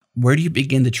where do you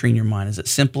begin to train your mind? Is it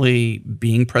simply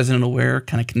being present and aware,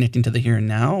 kind of connecting to the here and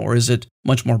now, or is it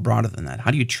much more broader than that? How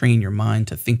do you train your mind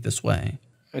to think this way?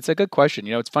 It's a good question.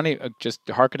 It's funny, just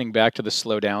hearkening back to the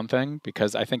slow down thing,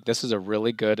 because I think this is a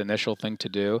really good initial thing to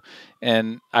do.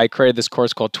 And I created this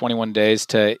course called 21 Days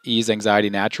to Ease Anxiety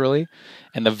Naturally.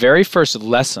 And the very first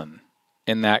lesson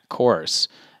in that course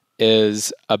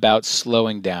is about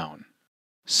slowing down.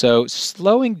 So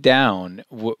slowing down,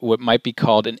 what might be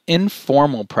called an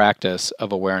informal practice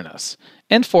of awareness.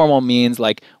 Informal means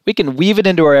like we can weave it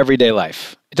into our everyday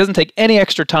life. It doesn't take any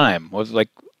extra time. Like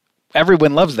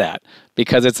everyone loves that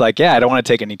because it's like, I don't want to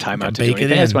take any time out to do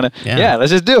anything. I just want to,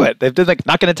 let's just do it. They're like,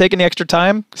 not going to take any extra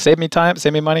time, save me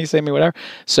money, save me whatever.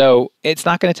 So it's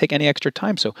not going to take any extra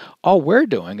time. So all we're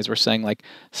doing is we're saying like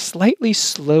slightly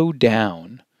slow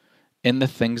down in the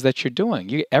things that you're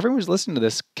doing. Everyone who's listening to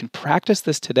this can practice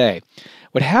this today.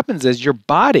 What happens is your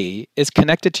body is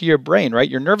connected to your brain, right?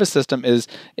 Your nervous system is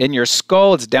in your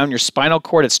skull. It's down your spinal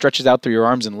cord. It stretches out through your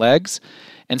arms and legs.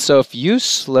 And so if you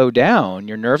slow down,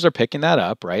 your nerves are picking that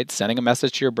up, right? Sending a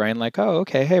message to your brain like, oh,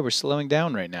 okay, hey, we're slowing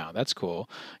down right now. That's cool.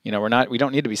 We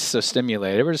don't need to be so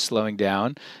stimulated. We're just slowing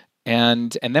down.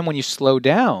 And then when you slow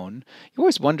down, you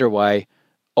always wonder why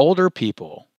older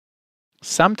people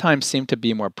sometimes seem to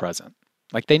be more present.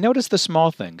 Like they notice the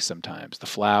small things sometimes, the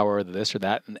flower, the this or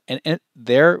that, and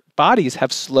their bodies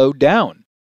have slowed down.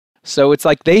 So it's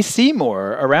like they see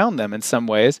more around them in some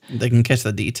ways. They can catch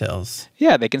the details.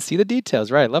 Yeah, they can see the details.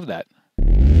 Right. I love that.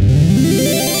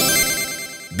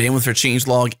 Bandwidth for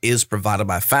Changelog is provided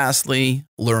by Fastly.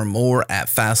 Learn more at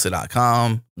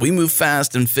Fastly.com. We move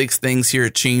fast and fix things here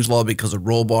at Changelog because of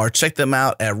Rollbar. Check them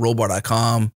out at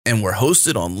Rollbar.com. And we're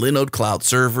hosted on Linode Cloud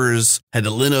servers. Head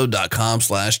to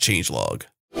linode.com/changelog.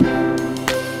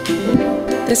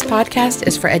 This podcast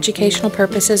is for educational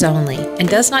purposes only and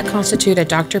does not constitute a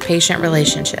doctor-patient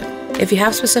relationship. If you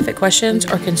have specific questions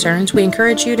or concerns, we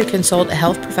encourage you to consult a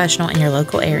health professional in your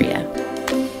local area.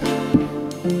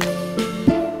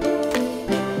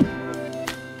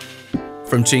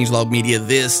 From Changelog Media,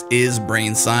 this is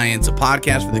Brain Science, a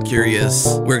podcast for the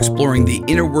curious. We're exploring the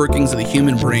inner workings of the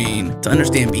human brain to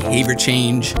understand behavior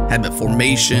change, habit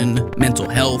formation, mental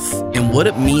health, and what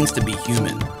it means to be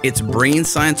human. It's brain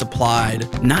science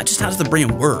applied, not just how does the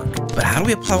brain work, but how do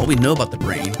we apply what we know about the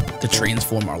brain to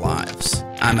transform our lives.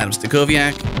 I'm Adam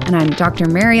Stacoviak. And I'm Dr.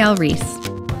 Marielle Reese.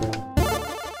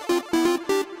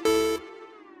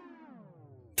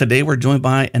 Today, we're joined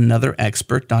by another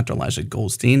expert, Dr. Elisha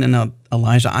Goldstein. And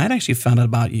Elijah, I had actually found out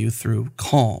about you through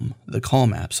Calm, the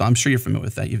Calm app. So I'm sure you're familiar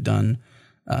with that. You've done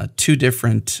 2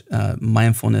 different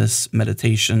mindfulness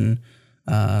meditation.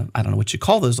 I don't know what you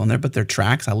call those on there, but they're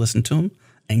tracks. I listened to them.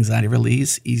 Anxiety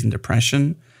release, easing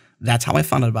depression. That's how I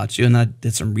found out about you. And I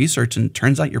did some research, and it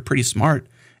turns out you're pretty smart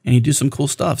and you do some cool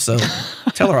stuff. So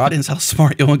tell our audience how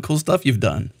smart you are and cool stuff you've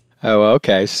done. Oh,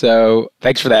 okay. So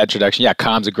thanks for that introduction. Yeah,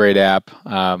 Calm's a great app.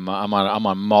 I'm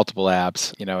on multiple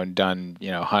apps, and done,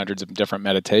 hundreds of different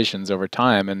meditations over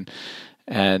time.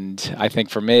 And I think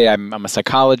for me, I'm a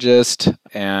psychologist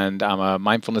and I'm a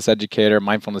mindfulness educator.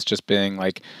 Mindfulness just being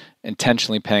like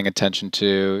intentionally paying attention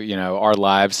to, our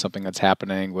lives, something that's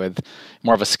happening with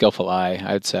more of a skillful eye,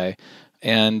 I'd say.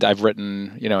 And I've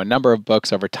written, a number of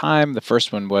books over time. The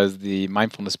first one was the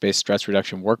Mindfulness-Based Stress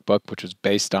Reduction Workbook, which was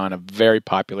based on a very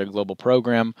popular global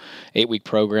program, 8-week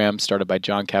program started by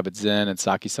John Kabat-Zinn and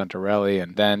Saki Santorelli,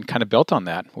 and then kind of built on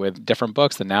that with different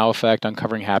books, The Now Effect,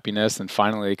 Uncovering Happiness, and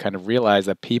finally kind of realized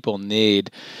that people need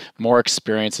more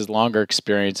experiences, longer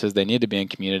experiences. They need to be in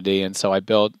community. And so I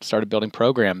started building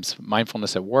programs,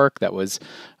 Mindfulness at Work, that was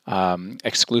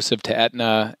exclusive to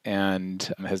Aetna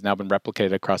and has now been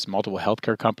replicated across multiple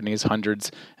healthcare companies.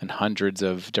 Hundreds and hundreds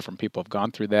of different people have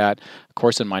gone through that. A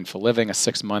Course in Mindful Living, a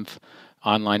 6-month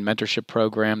online mentorship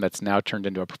program that's now turned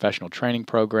into a professional training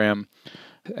program,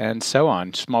 and so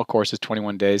on. Small courses,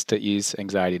 21 Days to Ease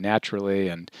Anxiety Naturally.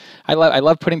 And I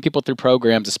love putting people through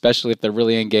programs, especially if they're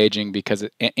really engaging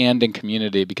and in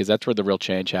community, because that's where the real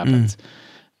change happens.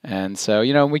 And so,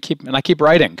 I keep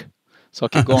writing. So I'll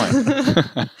keep going.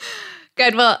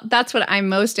 Good. Well, that's what I'm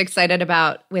most excited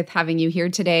about with having you here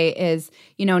today is,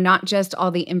 not just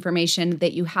all the information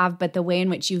that you have, but the way in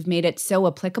which you've made it so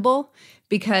applicable.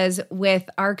 Because with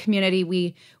our community,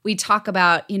 we talk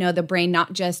about, the brain,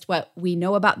 not just what we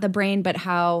know about the brain, but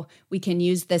how we can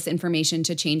use this information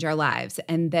to change our lives.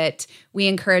 And that we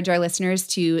encourage our listeners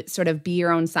to sort of be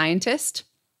your own scientist,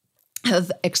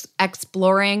 of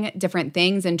exploring different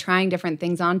things and trying different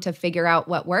things on to figure out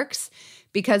what works,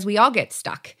 because we all get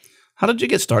stuck. How did you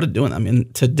get started doing that? I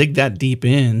mean, to dig that deep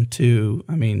in to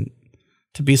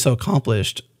be so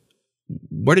accomplished,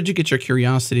 where did you get your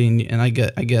curiosity and I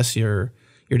guess your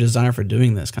desire for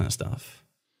doing this kind of stuff?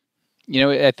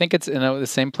 I think it's in the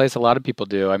same place a lot of people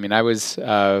do. I mean, I was,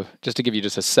 just to give you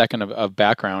just a second of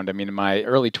background, I mean, in my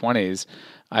early 20s,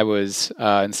 I was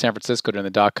in San Francisco during the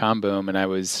dot-com boom, and I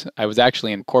was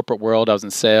actually in corporate world. I was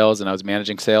in sales, and I was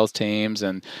managing sales teams,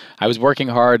 and I was working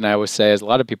hard, and I always say, as a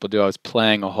lot of people do, I was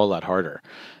playing a whole lot harder.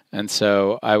 And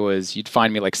so you'd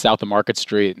find me like south of Market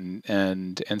Street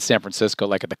and in San Francisco,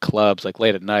 like at the clubs, like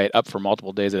late at night, up for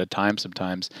multiple days at a time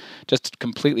sometimes, just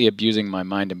completely abusing my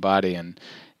mind and body.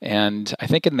 And I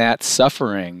think in that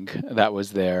suffering that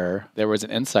was there was an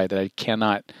insight that I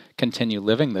cannot continue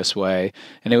living this way.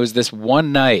 And it was this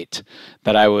one night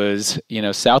that I was,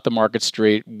 south of Market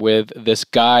Street with this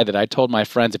guy that I told my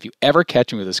friends, if you ever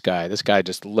catch me with this guy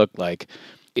just looked like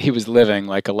he was living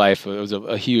like a life. It was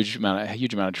a huge amount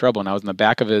of trouble. And I was in the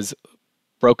back of his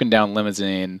broken down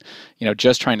limousine,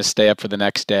 just trying to stay up for the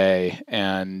next day.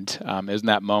 And it was in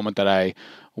that moment that I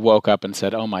woke up and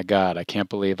said, oh my God, I can't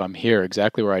believe I'm here,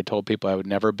 exactly where I told people I would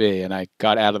never be. And I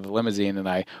got out of the limousine and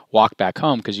I walked back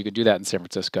home, because you could do that in San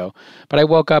Francisco. But I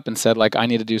woke up and said, I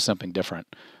need to do something different.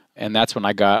 And that's when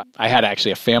I had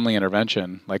actually a family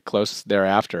intervention, close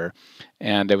thereafter.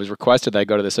 And it was requested that I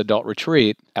go to this adult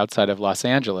retreat outside of Los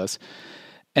Angeles.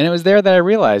 And it was there that I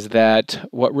realized that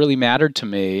what really mattered to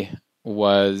me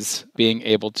was being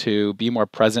able to be more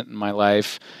present in my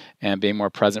life and being more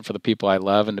present for the people I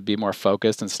love, and to be more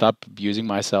focused and stop abusing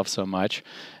myself so much.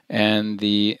 And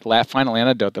the final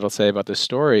anecdote that I'll say about this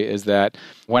story is that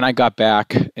when I got back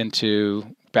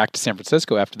to San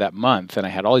Francisco after that month, and I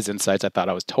had all these insights, I thought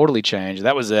I was totally changed.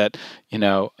 That was it.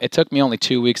 It took me only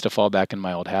 2 weeks to fall back in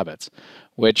my old habits,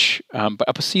 which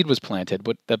a seed was planted.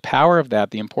 But the power of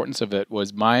that, the importance of it,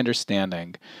 was my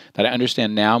understanding that I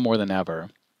understand now more than ever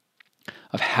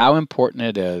of how important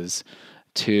it is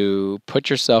to put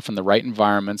yourself in the right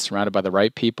environment, surrounded by the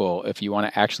right people, if you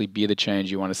want to actually be the change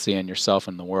you want to see in yourself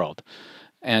and the world.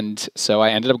 And so I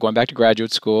ended up going back to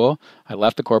graduate school. I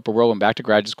left the corporate world, went back to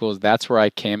graduate school. That's where I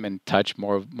came in touch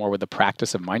more with the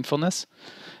practice of mindfulness.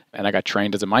 And I got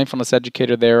trained as a mindfulness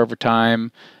educator there over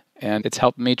time. And it's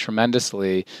helped me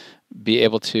tremendously be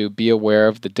able to be aware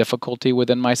of the difficulty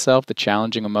within myself, the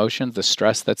challenging emotions, the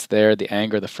stress that's there, the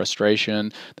anger, the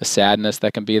frustration, the sadness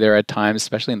that can be there at times,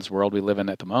 especially in this world we live in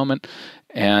at the moment,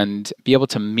 and be able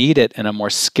to meet it in a more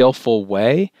skillful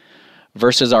way,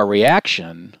 versus our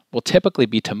reaction will typically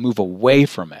be to move away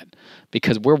from it,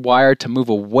 because we're wired to move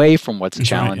away from what's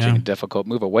challenging and difficult,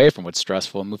 move away from what's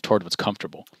stressful, and move toward what's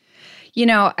comfortable.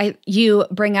 You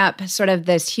bring up sort of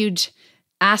this huge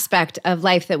aspect of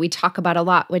life that we talk about a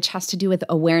lot, which has to do with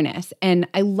awareness. And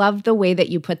I love the way that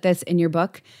you put this in your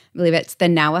book. I believe it's The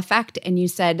Now Effect. And you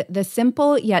said, the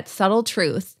simple yet subtle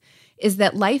truth is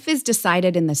that life is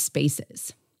decided in the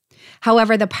spaces.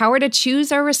 However, the power to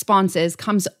choose our responses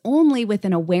comes only with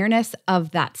an awareness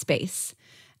of that space.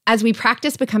 As we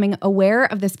practice becoming aware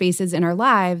of the spaces in our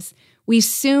lives, we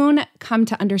soon come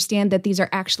to understand that these are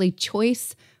actually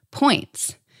choice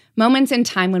points, moments in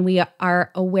time when we are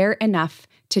aware enough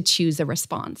to choose a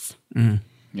response.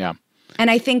 Yeah.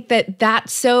 And I think that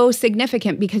that's so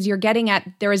significant, because you're getting at,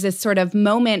 there was this sort of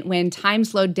moment when time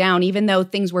slowed down, even though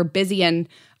things were busy and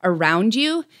around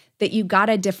you, that you got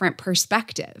a different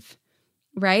perspective,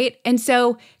 right? And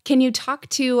so can you talk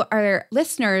to our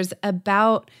listeners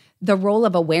about the role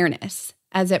of awareness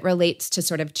as it relates to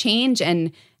sort of change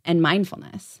and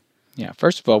mindfulness? Yeah.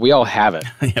 First of all, we all have it.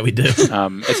 Yeah, we do. It's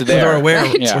there. We're aware.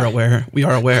 Right? Yeah. We're aware. We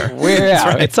are aware.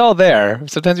 Right. It's all there.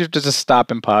 Sometimes you have to just stop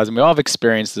and pause. And we all have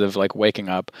experiences of waking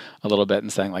up a little bit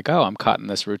and saying oh, I'm caught in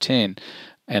this routine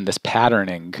and this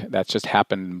patterning that's just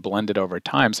happened and blended over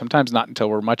time. Sometimes not until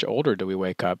we're much older do we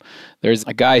wake up. There's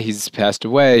a guy, he's passed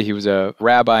away. He was a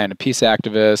rabbi and a peace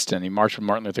activist, and he marched with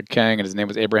Martin Luther King, and his name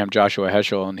was Abraham Joshua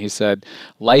Heschel. And he said,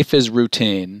 life is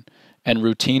routine, and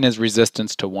routine is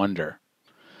resistance to wonder.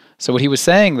 So what he was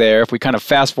saying there, if we kind of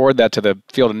fast forward that to the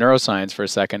field of neuroscience for a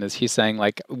second, is he's saying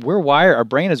our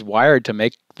brain is wired to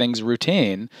make things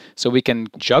routine so we can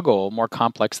juggle more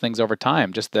complex things over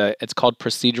time. It's called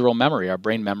procedural memory. Our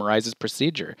brain memorizes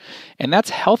procedure. And that's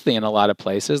healthy in a lot of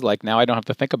places. Like now I don't have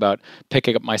to think about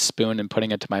picking up my spoon and putting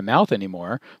it to my mouth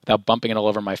anymore without bumping it all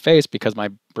over my face, because my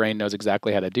brain knows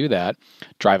exactly how to do that.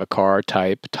 Drive a car,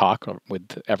 type, talk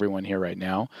with everyone here right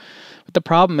now. But the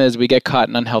problem is we get caught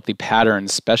in unhealthy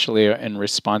patterns, especially in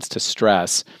response to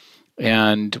stress.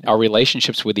 And our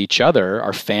relationships with each other,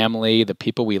 our family, the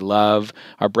people we love,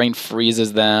 our brain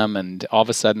freezes them, and all of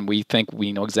a sudden we think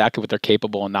we know exactly what they're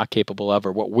capable and not capable of,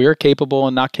 or what we're capable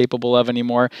and not capable of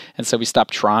anymore. And so we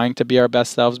stop trying to be our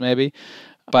best selves maybe.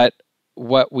 But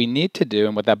what we need to do,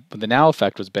 and what the now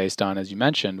effect was based on, as you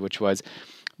mentioned, which was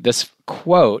this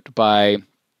quote by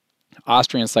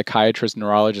Austrian psychiatrist,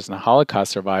 neurologist, and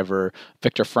Holocaust survivor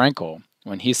Viktor Frankl,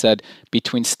 when he said,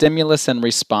 "Between stimulus and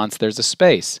response, there's a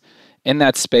space. In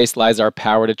that space lies our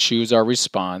power to choose our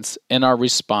response. In our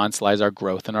response lies our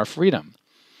growth and our freedom."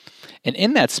 And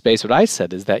in that space, what I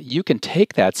said is that you can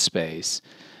take that space,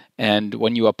 and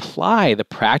when you apply the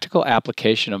practical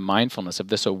application of mindfulness, of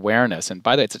this awareness, and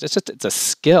by the way, it's a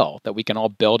skill that we can all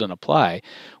build and apply,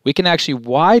 we can actually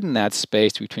widen that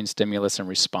space between stimulus and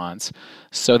response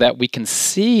so that we can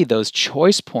see those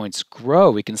choice points grow.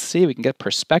 We can get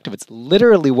perspective. It's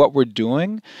literally what we're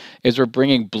doing is we're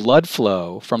bringing blood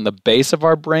flow from the base of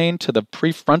our brain to the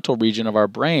prefrontal region of our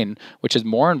brain, which is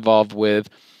more involved with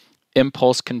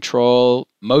impulse control,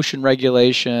 motion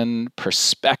regulation,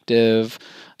 perspective.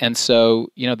 And so,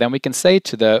 then we can say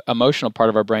to the emotional part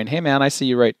of our brain, "Hey man, I see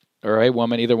you right," or "Hey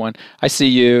woman," either one, "I see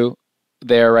you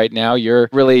there right now. You're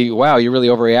really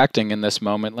overreacting in this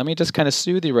moment. Let me just kind of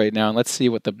soothe you right now, and let's see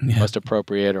what the most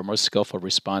appropriate or most skillful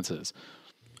response is."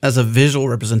 As a visual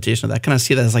representation of that, can I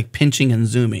see that as like pinching and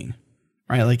zooming,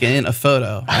 right? Like in a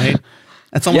photo, right?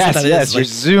 That's almost what that is. Yes, you're like,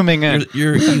 zooming in.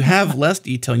 You have less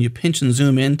detail, and you pinch and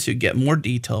zoom in to get more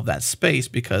detail of that space,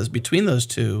 because between those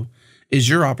two is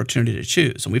your opportunity to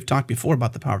choose. And we've talked before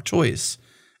about the power of choice.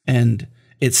 And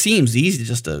it seems easy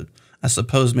just to, I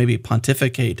suppose, maybe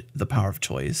pontificate the power of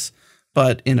choice.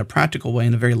 But in a practical way,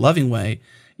 in a very loving way,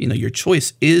 your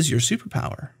choice is your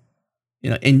superpower.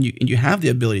 And you have the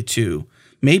ability to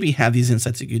maybe have these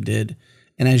insights that you did.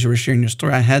 And as you were sharing your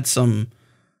story, I had some,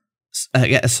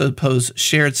 I suppose,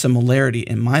 shared similarity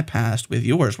in my past with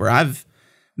yours, where I've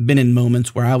been in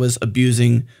moments where I was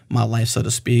abusing my life, so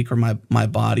to speak, or my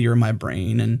body or my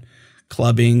brain, and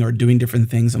clubbing or doing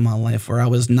different things in my life where I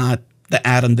was not the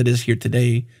Adam that is here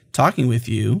today talking with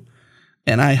you.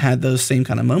 And I had those same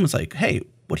kind of moments like, "Hey,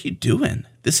 what are you doing?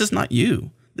 This is not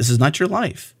you. This is not your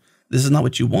life. This is not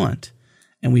what you want."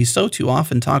 And we so too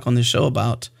often talk on this show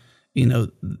about,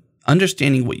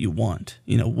 understanding what you want,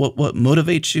 what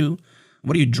motivates you,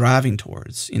 what are you driving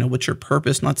towards, what's your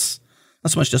purpose, not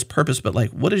so much just purpose, but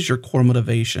like, what is your core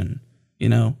motivation,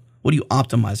 what are you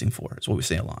optimizing for, is what we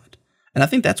say a lot. And I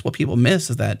think that's what people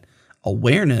miss, is that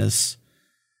awareness,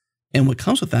 and what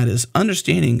comes with that is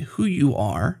understanding who you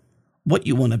are, what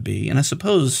you want to be, and I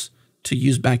suppose, to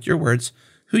use back your words,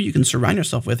 who you can surround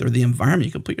yourself with, or the environment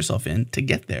you can put yourself in to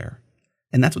get there.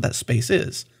 And that's what that space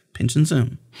is, pinch and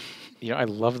zoom. I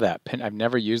love that. I've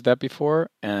never used that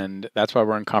before, and that's why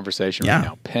we're in conversation right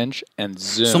now. Pinch and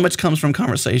zoom. So much comes from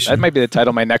conversation. That might be the title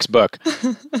of my next book.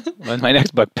 My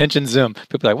next book, Pinch and Zoom.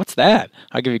 People are like, "What's that?"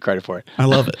 I'll give you credit for it. I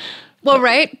love it. Well,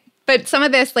 right. But some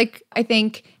of this, I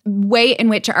think, way in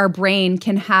which our brain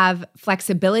can have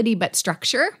flexibility but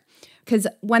structure. Because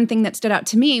one thing that stood out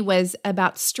to me was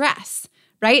about stress,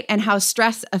 right? And how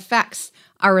stress affects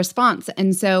our response.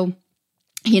 And so,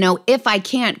 if I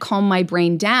can't calm my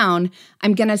brain down,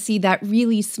 I'm going to see that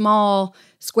really small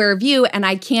square view, and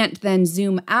I can't then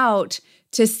zoom out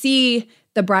to see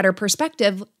the broader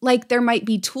perspective. Like, there might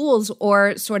be tools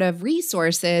or sort of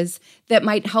resources that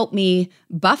might help me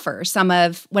buffer some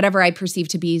of whatever I perceive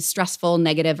to be stressful,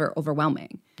 negative, or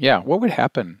overwhelming. Yeah. What would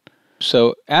happen?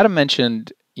 So Adam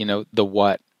mentioned, the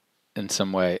what in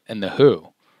some way, and the who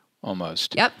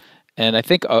almost. Yep. And I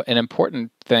think an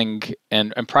important thing,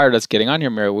 and prior to us getting on here,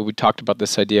 Mary, we talked about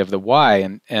this idea of the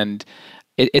why, and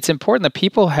it's important that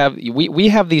people have, we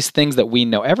have these things that we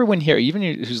know. Everyone here, even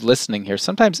who's listening here,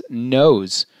 sometimes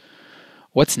knows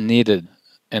what's needed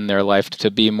in their life to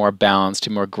be more balanced, to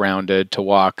be more grounded, to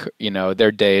walk,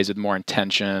 their days with more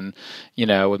intention,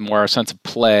 with more sense of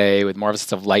play, with more of a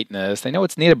sense of lightness. They know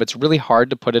what's needed, but it's really hard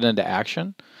to put it into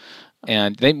action.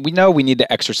 And we know we need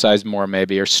to exercise more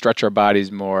maybe, or stretch our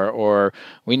bodies more, or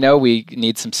we know we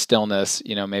need some stillness,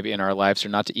 maybe in our lives, or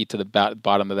not to eat to the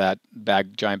bottom of that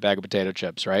giant bag of potato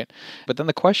chips, right? But then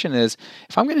the question is,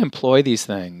 if I'm going to employ these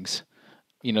things,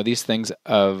 these things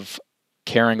of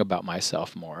caring about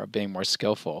myself more, of being more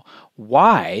skillful,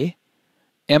 why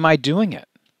am I doing it?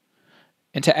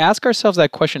 And to ask ourselves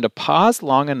that question, to pause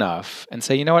long enough and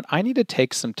say, I need to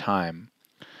take some time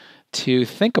to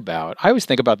think about. I always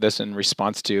think about this in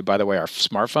response to, by the way, our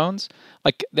smartphones.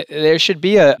 Like, there should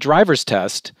be a driver's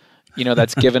test,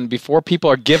 that's given before people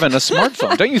are given a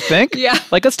smartphone. Don't you think? Yeah.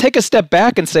 Let's take a step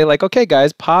back and say, okay,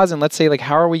 guys, pause, and let's say,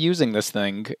 how are we using this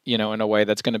thing, in a way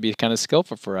that's going to be kind of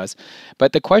skillful for us.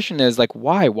 But the question is,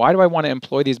 why? Why do I want to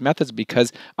employ these methods?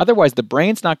 Because otherwise the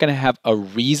brain's not going to have a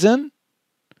reason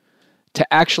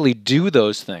to actually do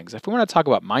those things. If we want to talk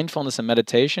about mindfulness and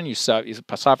meditation, you saw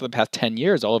for the past 10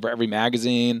 years all over every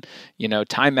magazine,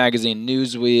 Time Magazine,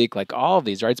 Newsweek, like all of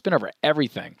these, right? It's been over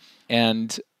everything.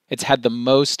 And it's had the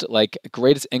most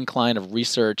greatest incline of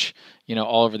research,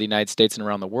 all over the United States and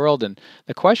around the world. And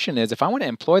the question is, if I want to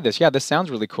employ this, this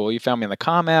sounds really cool. You found me on the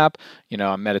Calm app,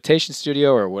 a meditation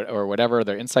studio or whatever,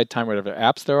 their Insight Time, whatever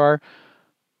apps there are.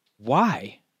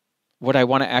 Why would I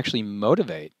want to actually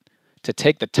motivate to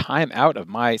take the time out of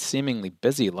my seemingly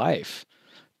busy life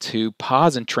to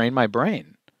pause and train my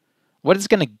brain? What is it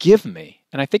going to give me?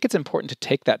 And I think it's important to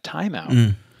take that time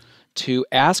out to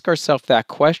ask ourselves that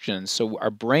question so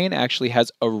our brain actually has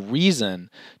a reason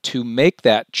to make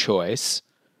that choice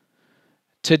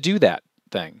to do that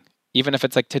thing, even if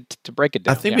it's to break it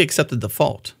down. I think we accept the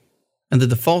default. And the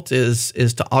default is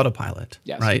to autopilot,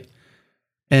 right?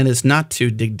 And it's not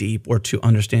to dig deep or to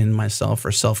understand myself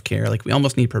or self-care. We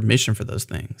almost need permission for those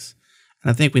things. And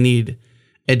I think we need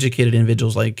educated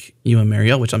individuals like you and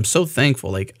Marielle, which I'm so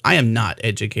thankful. I am not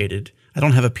educated. I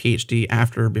don't have a Ph.D.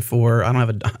 after or before. I don't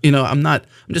have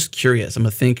I'm just curious. I'm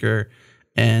a thinker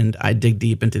and I dig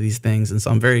deep into these things. And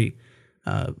so I'm very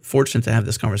fortunate to have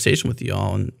this conversation with you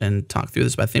all and talk through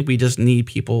this. But I think we just need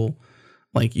people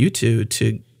like you two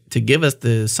to give us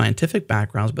the scientific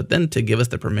backgrounds, but then to give us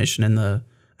the permission and the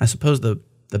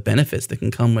benefits that can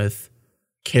come with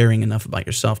caring enough about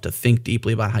yourself to think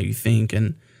deeply about how you think.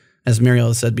 And as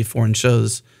Marielle said before in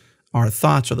shows, our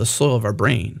thoughts are the soil of our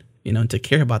brain, and to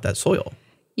care about that soil.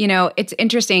 It's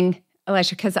interesting,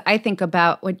 Elisha, because I think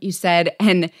about what you said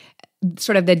and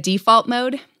sort of the default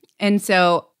mode. And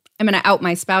so I'm going to out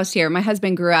my spouse here. My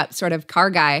husband grew up sort of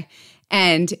car guy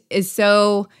and is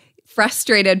so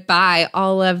frustrated by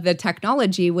all of the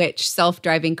technology, which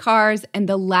self-driving cars and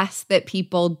the less that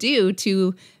people do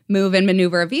to move and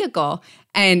maneuver a vehicle.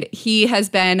 And he has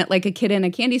been like a kid in a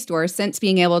candy store since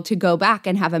being able to go back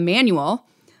and have a manual.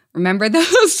 Remember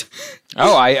those?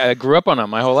 Oh, I grew up on them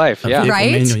my whole life. Yeah.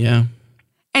 Right? Manual, yeah.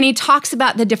 And he talks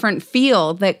about the different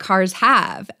feel that cars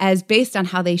have as based on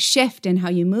how they shift and how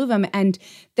you move them. And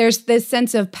there's this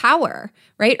sense of power,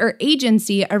 right? Or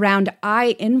agency around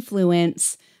I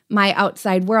influence my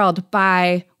outside world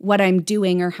by what I'm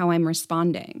doing or how I'm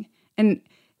responding. And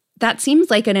that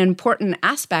seems like an important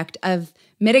aspect of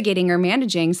mitigating or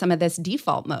managing some of this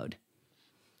default mode.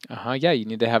 Yeah, you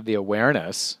need to have the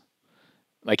awareness.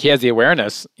 He has the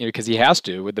awareness, because he has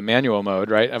to with the manual mode,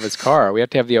 right, of his car. We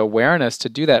have to have the awareness to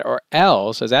do that, or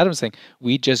else, as Adam's saying,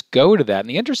 we just go to that. And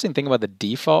the interesting thing about the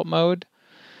default mode,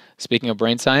 speaking of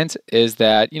brain science, is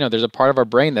that, there's a part of our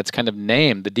brain that's kind of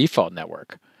named the default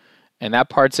network. And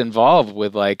that part's involved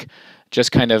with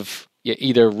just kind of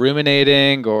either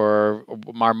ruminating or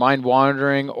our mind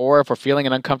wandering, or if we're feeling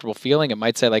an uncomfortable feeling, it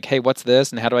might say hey, what's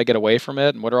this? And how do I get away from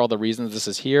it? And what are all the reasons this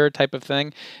is here type of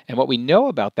thing? And what we know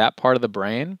about that part of the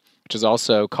brain, which is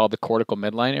also called the cortical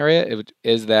midline area,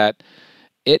 is that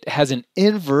it has an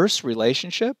inverse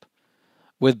relationship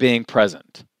with being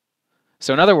present.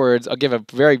 So in other words, I'll give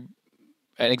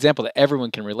an example that everyone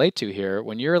can relate to here.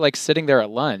 When you're sitting there at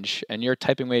lunch and you're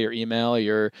typing away your email, or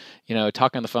you're,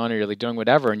 talking on the phone, or you're doing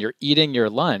whatever, and you're eating your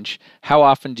lunch, how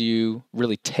often do you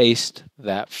really taste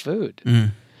that food?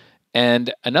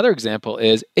 And another example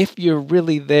is if you're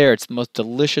really there, it's the most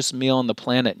delicious meal on the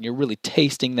planet, and you're really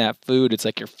tasting that food. It's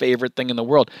your favorite thing in the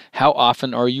world. How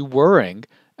often are you worrying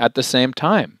at the same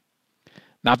time?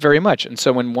 Not very much. And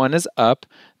so when one is up,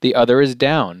 the other is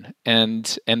down.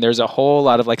 And there's a whole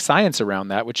lot of science around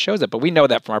that, which shows that. But we know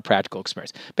that from our practical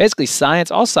experience. Basically,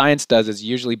 all science does is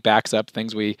usually backs up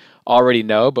things we already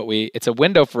know, but it's a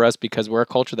window for us because we're a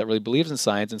culture that really believes in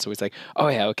science. And so we say, oh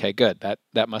yeah, okay, good.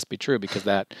 That must be true because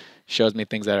that shows me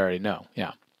things that I already know.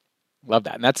 Yeah. Love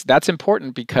that. And that's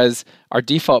important because our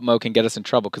default mode can get us in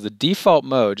trouble, because the default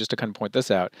mode, just to kind of point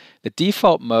this out, the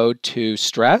default mode to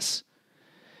stress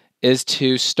is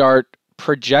to start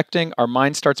projecting. Our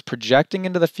mind starts projecting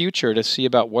into the future to see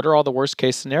about what are all the worst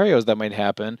case scenarios that might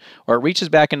happen, or it reaches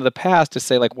back into the past to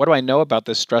say what do I know about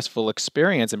this stressful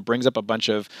experience, and brings up a bunch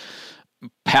of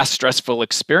past stressful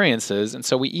experiences. And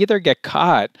so we either get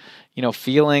caught,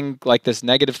 feeling this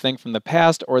negative thing from the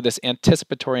past, or this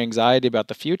anticipatory anxiety about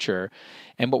the future.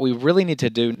 And what we really need to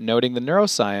do, noting the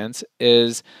neuroscience,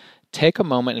 is take a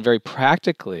moment and very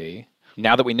practically,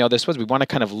 now that we know this we want to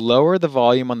kind of lower the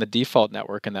volume on the default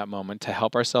network in that moment to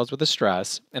help ourselves with the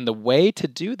stress. And the way to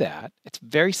do that, it's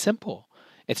very simple.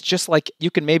 It's just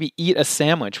you can maybe eat a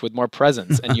sandwich with more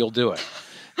presence and you'll do it.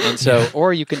 And so,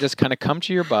 or you can just kind of come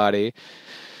to your body,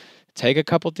 take a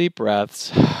couple deep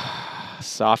breaths,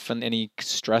 soften any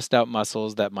stressed out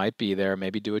muscles that might be there.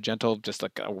 Maybe do a gentle, just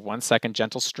like a 1 second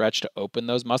gentle stretch to open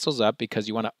those muscles up, because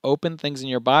you want to open things in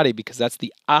your body, because that's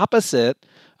the opposite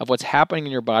of what's happening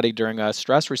in your body during a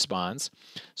stress response.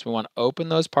 So we want to open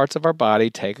those parts of our body,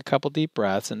 take a couple deep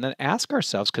breaths, and then ask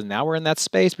ourselves, because now we're in that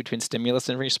space between stimulus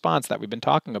and response that we've been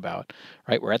talking about,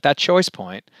 right? We're at that choice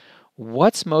point.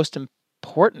 What's most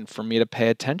important for me to pay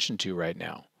attention to right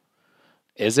now?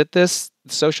 Is it this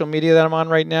social media that I'm on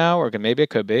right now? Or maybe it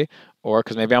could be, or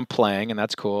because maybe I'm playing and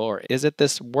that's cool. Or is it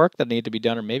this work that needs to be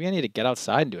done? Or maybe I need to get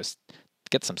outside and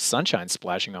get some sunshine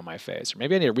splashing on my face. Or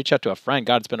maybe I need to reach out to a friend.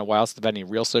 God, it's been a while since I've had any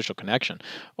real social connection.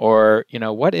 Or,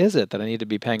 what is it that I need to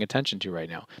be paying attention to right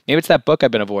now? Maybe it's that book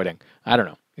I've been avoiding. I don't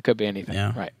know. It could be anything.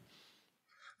 Yeah. Right.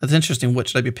 That's interesting. What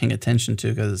should I be paying attention to?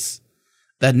 Because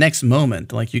that next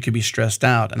moment, like, you could be stressed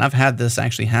out. And I've had this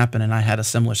actually happen, and I had a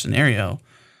similar scenario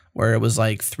where it was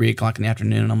like 3:00 in the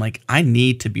afternoon, and I'm like, I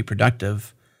need to be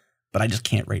productive, but I just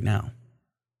can't right now.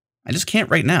 I just can't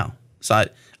right now. So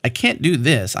I can't do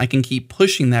this. I can keep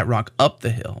pushing that rock up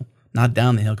the hill, not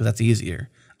down the hill because that's easier.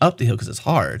 Up the hill because it's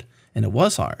hard, and it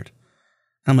was hard.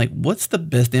 And I'm like, what's the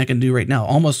best thing I can do right now?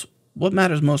 Almost what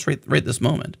matters most right this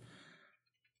moment?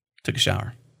 Took a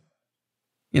shower.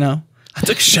 I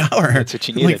took a shower. That's what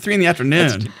you needed. Like 3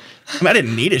 p.m. I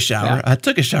didn't need a shower. Yeah. I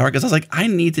took a shower because I was like, I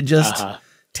need to just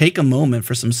take a moment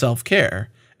for some self-care.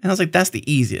 And I was like, that's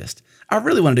the easiest. I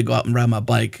really wanted to go out and ride my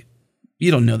bike. You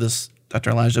don't know this, Dr.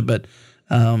 Elijah, but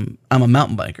I'm a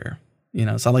mountain biker,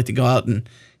 so I like to go out and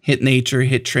hit nature,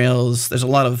 hit trails. There's a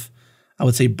lot of, I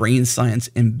would say, brain science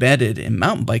embedded in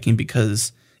mountain biking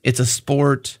because it's a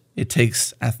sport. It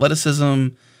takes athleticism.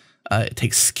 It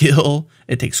takes skill.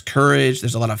 It takes courage.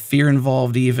 There's a lot of fear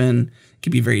involved even. It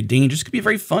can be very dangerous. It can be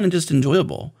very fun and just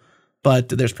enjoyable. But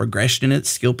there's progression in it,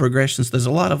 skill progression. So there's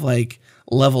a lot of like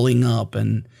leveling up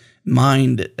and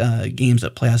mind games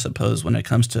at play, I suppose, when it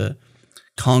comes to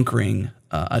conquering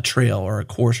a trail or a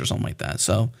course or something like that.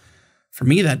 So for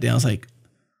me that day, I was like,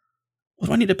 what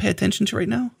do I need to pay attention to right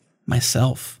now?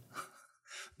 Myself.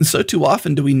 And so too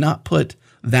often do we not put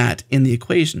that in the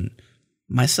equation.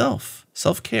 Myself,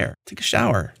 self-care, take a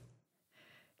shower.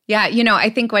 Yeah, I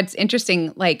think what's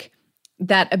interesting, like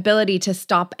that ability to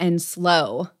stop and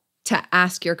slow, to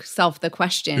ask yourself the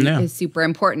question is super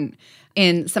important.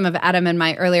 In some of Adam and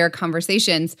my earlier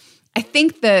conversations, I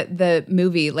think the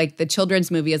movie, like the children's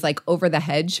movie, is like Over the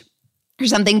Hedge or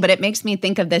something, but it makes me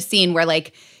think of this scene where,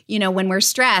 like, when we're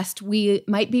stressed, we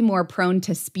might be more prone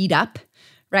to speed up,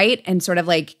 right? And sort of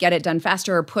like get it done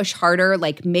faster or push harder,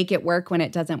 like make it work when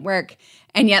it doesn't work.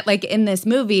 And yet, like in this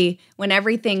movie, when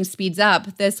everything speeds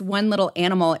up, this one little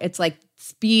animal, it's like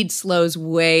speed slows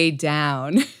way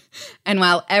down. And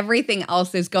while everything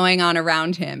else is going on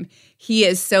around him, he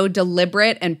is so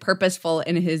deliberate and purposeful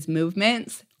in his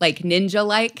movements, like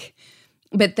ninja-like.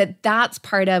 But that's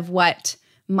part of what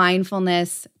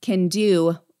mindfulness can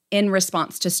do in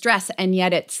response to stress. And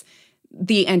yet it's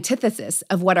the antithesis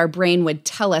of what our brain would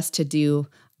tell us to do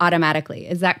automatically.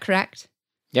 Is that correct?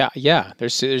 Yeah.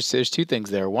 There's two things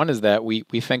there. One is that we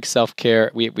think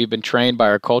self-care, we've been trained by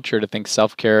our culture to think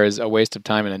self-care is a waste of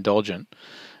time and indulgent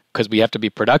because we have to be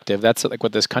productive. That's like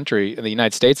what this country, in the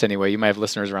United States anyway, you might have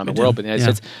listeners around the world, but the United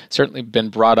States certainly been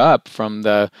brought up from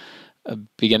the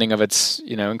beginning of its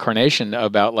incarnation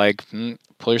about like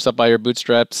pull yourself by your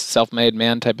bootstraps, self-made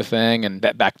man type of thing, and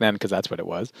that back then, because that's what it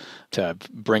was, to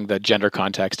bring the gender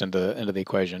context into the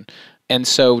equation. And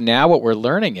so now what we're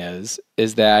learning is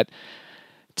that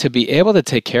to be able to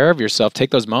take care of yourself,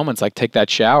 take those moments, like take that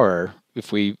shower.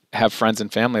 If we have friends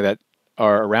and family that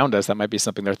are around us, that might be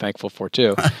something they're thankful for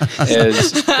too.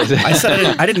 I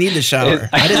said I didn't need the shower.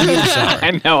 I didn't need the shower.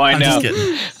 I know. I'm just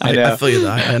kidding. I feel you though.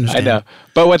 I understand. I know.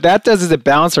 But what that does is it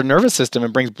balances our nervous system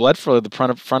and brings blood flow to the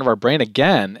front of our brain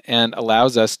again, and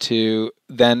allows us to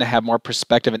then have more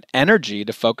perspective and energy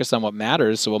to focus on what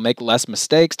matters. So we'll make less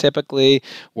mistakes typically.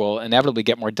 We'll inevitably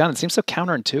get more done. It seems so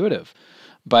counterintuitive,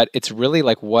 but it's really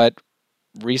like what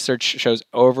research shows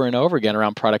over and over again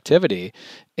around productivity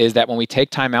is that when we take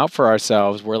time out for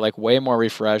ourselves, we're like way more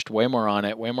refreshed, way more on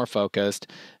it, way more focused.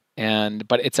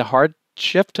 But it's a hard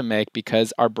shift to make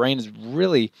because our brains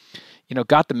really,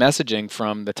 got the messaging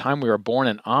from the time we were born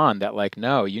and on that like,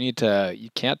 no, you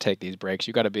can't take these breaks.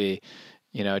 You got to be,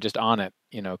 just on it,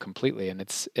 completely. And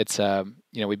it's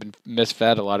we've been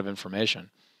misfed a lot of information.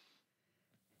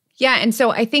 Yeah, and so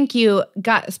I think you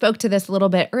spoke to this a little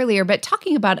bit earlier, but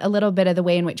talking about a little bit of the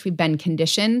way in which we've been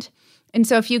conditioned. And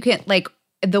so if you can, like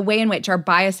the way in which our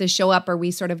biases show up, or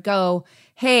we sort of go,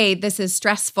 hey, this is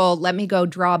stressful, let me go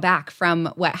draw back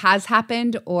from what has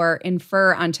happened or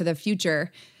infer onto the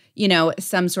future.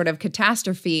 some sort of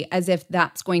catastrophe as if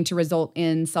that's going to result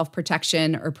in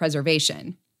self-protection or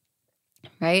preservation,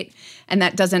 right? And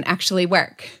that doesn't actually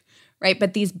work, right?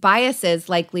 But these biases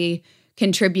likely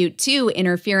contribute to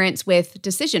interference with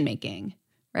decision-making,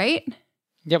 right?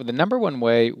 Yeah, but the number one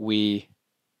way we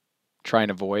try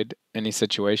and avoid any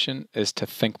situation is to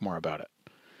think more about it.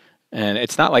 And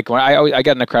it's not like when I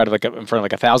get in a crowd of in front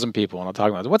of 1,000 people and I'll talk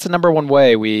about what's the number one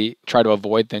way we try to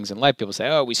avoid things in life. People say,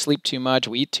 oh, we sleep too much,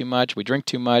 we eat too much, we drink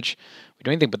too much, we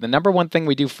do anything. But the number one thing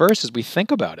we do first is we think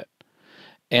about it.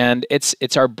 And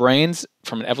it's our brains,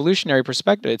 from an evolutionary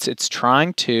perspective, it's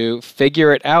trying to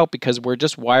figure it out because we're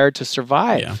just wired to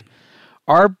survive. Yeah.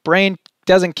 Our brain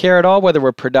doesn't care at all whether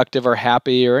we're productive or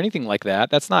happy or anything like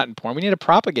that. That's not important. We need to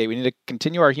propagate. We need to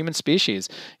continue our human species,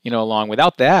 along.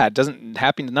 Without that,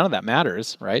 none of that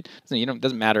matters, right? It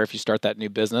doesn't matter if you start that new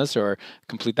business or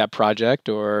complete that project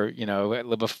or,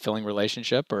 live a fulfilling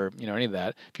relationship or, any of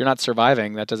that. If you're not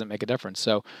surviving, that doesn't make a difference.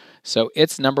 So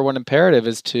its number one imperative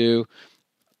is to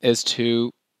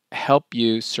help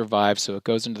you survive. So it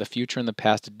goes into the future and the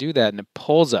past to do that, and it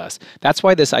pulls us. That's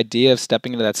why this idea of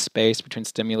stepping into that space between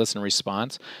stimulus and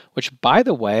response, which, by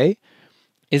the way,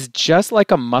 is just like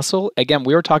a muscle. Again,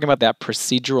 we were talking about that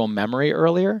procedural memory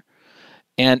earlier,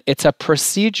 and it's a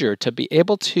procedure to be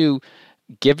able to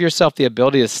give yourself the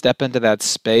ability to step into that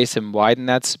space and widen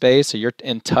that space so you're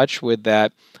in touch with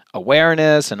that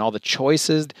awareness and all the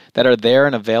choices that are there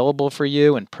and available for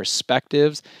you and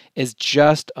perspectives is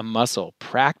just a muscle.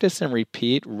 Practice and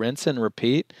repeat, rinse and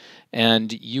repeat,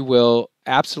 and you will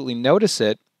absolutely notice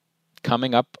it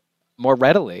coming up more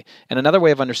readily. And another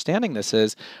way of understanding this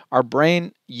is our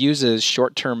brain uses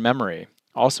short-term memory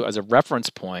also as a reference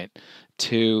point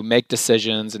to make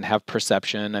decisions and have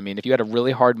perception. I mean, if you had a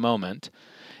really hard moment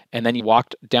and then you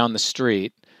walked down the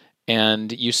street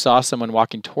and you saw someone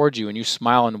walking towards you and you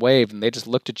smile and wave and they just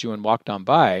looked at you and walked on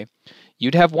by,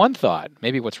 you'd have one thought,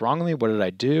 maybe what's wrong with me? What did I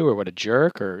do? Or what a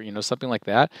jerk? Or, something like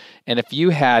that. And if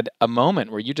you had a moment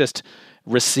where you just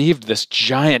received this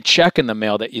giant check in the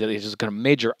mail that just kind of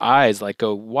made your eyes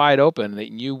go wide open,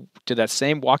 that you did that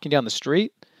same walking down the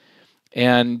street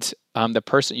and the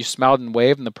person, you smiled and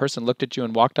waved and the person looked at you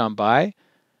and walked on by,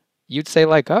 you'd say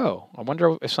oh, I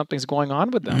wonder if something's going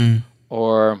on with them. Mm.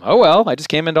 Or, oh, well, I just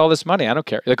came into all this money. I don't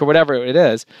care. Or whatever it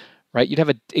is, right? You'd have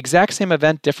an exact same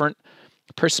event, different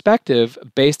perspective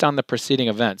based on the preceding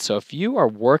event. So if you are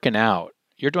working out,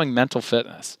 you're doing mental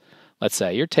fitness, let's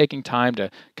say, you're taking time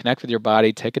to connect with your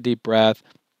body, take a deep breath,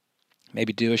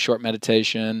 maybe do a short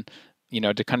meditation,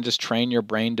 to kind of just train your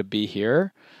brain to be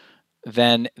here,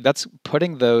 then that's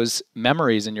putting those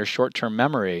memories in your short-term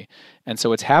memory. And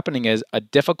so what's happening is a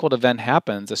difficult event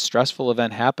happens, a stressful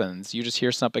event happens. You just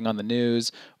hear something on the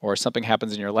news or something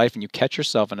happens in your life and you catch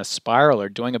yourself in a spiral or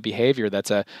doing a behavior that's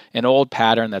an old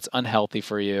pattern that's unhealthy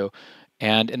for you.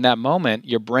 And in that moment,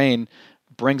 your brain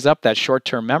brings up that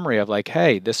short-term memory of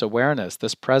hey, this awareness,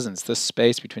 this presence, this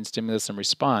space between stimulus and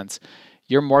response,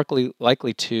 you're more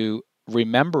likely to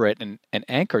remember it and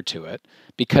anchor to it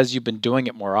because you've been doing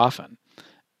it more often.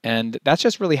 And that's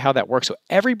just really how that works. So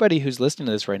everybody who's listening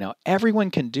to this right now,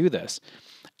 everyone can do this.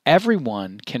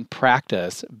 Everyone can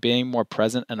practice being more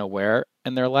present and aware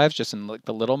in their lives, just in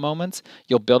the little moments.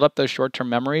 You'll build up those short-term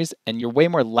memories and you're way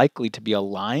more likely to be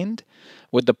aligned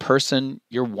with the person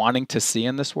you're wanting to see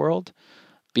in this world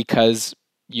because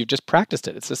you've just practiced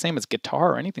it. It's the same as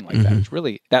guitar or anything like that. It's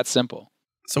really that simple.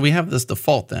 So we have this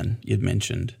default then, you'd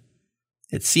mentioned.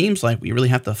 It seems like we really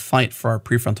have to fight for our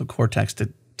prefrontal cortex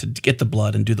to get the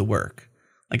blood and do the work.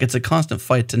 It's a constant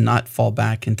fight to not fall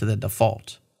back into the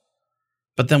default.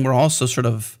 But then we're also sort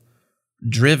of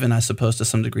driven, I suppose, to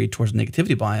some degree towards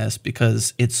negativity bias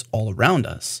because it's all around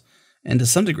us. And to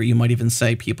some degree, you might even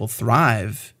say people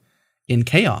thrive in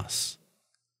chaos.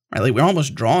 Right? We're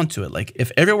almost drawn to it.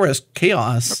 If everywhere is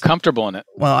chaos... We're comfortable in it.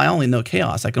 Well, I only know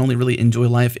chaos. I can only really enjoy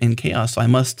life in chaos, so I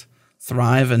must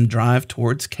thrive and drive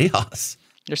towards chaos.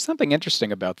 There's something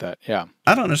interesting about that, yeah.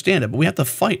 I don't understand it, but we have to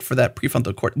fight for that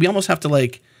prefrontal cortex. We almost have to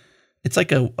it's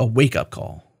like a wake-up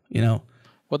call,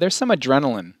 Well, there's some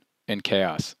adrenaline in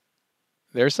chaos.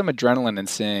 There's some adrenaline in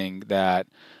seeing that,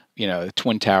 the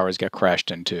Twin Towers get crashed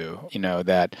into,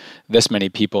 that this many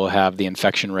people have the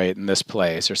infection rate in this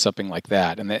place or something like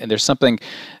that. And there's something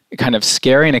kind of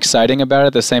scary and exciting about it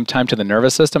at the same time to the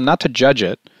nervous system, not to judge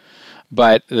it,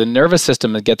 but the nervous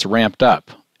system gets ramped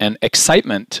up and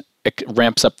excitement it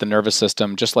ramps up the nervous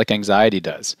system just like anxiety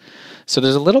does. So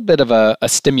there's a little bit of a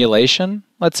stimulation,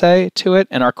 let's say, to it.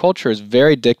 And our culture is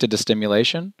very addicted to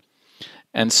stimulation.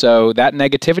 And so that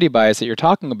negativity bias that you're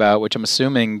talking about, which I'm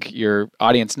assuming your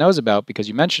audience knows about because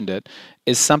you mentioned it,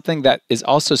 is something that is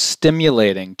also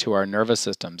stimulating to our nervous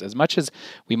systems, as much as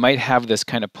we might have this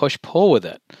kind of push-pull with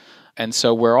it. And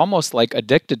so we're almost like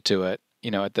addicted to it,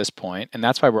 at this point, and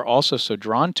that's why we're also so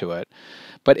drawn to it.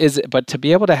 But to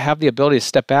be able to have the ability to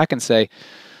step back and say,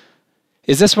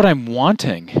 is this what I'm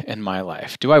wanting in my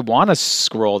life? Do I want to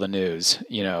scroll the news,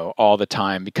 all the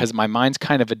time because my mind's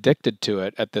kind of addicted to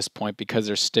it at this point because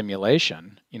there's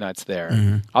stimulation, it's there.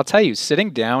 Mm-hmm. I'll tell you, sitting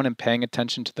down and paying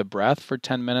attention to the breath for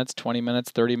 10 minutes, 20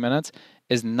 minutes, 30 minutes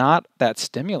is not that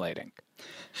stimulating.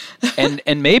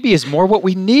 And maybe is more what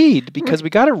we need because we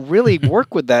got to really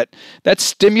work with that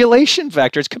stimulation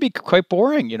factor. It could be quite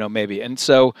boring, maybe. And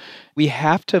so we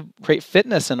have to create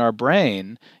fitness in our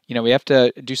brain. We have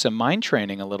to do some mind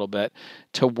training a little bit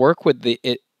to work with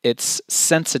its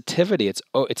sensitivity,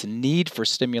 its need for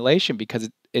stimulation, because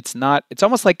it's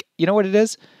almost like, you know what it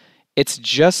is? It's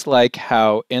just like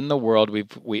how in the world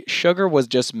sugar was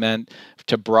just meant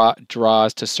to draw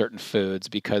us to certain foods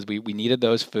because we needed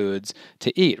those foods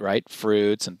to eat, right?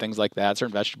 Fruits and things like that,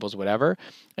 certain vegetables, whatever.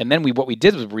 And then what we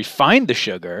did was refine the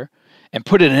sugar and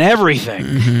put it in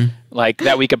everything like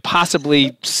that we could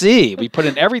possibly see. We put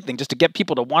in everything just to get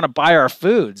people to want to buy our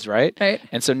foods, right? Right.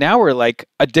 And so now we're like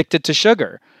addicted to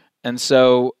sugar. And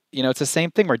so, it's the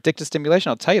same thing. We're addicted to stimulation.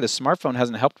 I'll tell you, the smartphone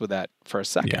hasn't helped with that for a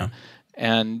second.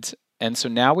 Yeah. And so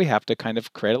now we have to kind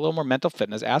of create a little more mental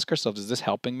fitness, ask ourselves, is this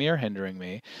helping me or hindering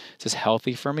me? Is this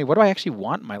healthy for me? What do I actually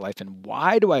want in my life? And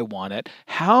why do I want it?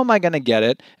 How am I going to get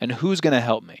it? And who's going to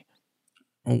help me?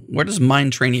 Well, where does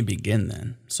mind training begin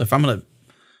then? So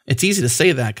it's easy to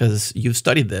say that because you've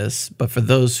studied this, but for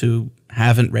those who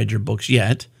haven't read your books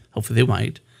yet, hopefully they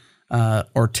might,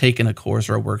 or taken a course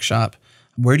or a workshop,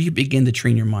 where do you begin to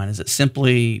train your mind? Is it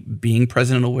simply being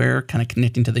present and aware, kind of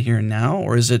connecting to the here and now,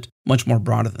 or is it much more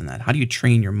broader than that? How do you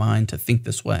train your mind to think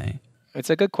this way? It's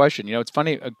a good question. It's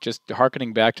funny, just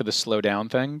hearkening back to the slow down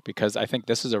thing, because I think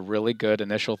this is a really good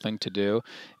initial thing to do.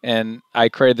 And I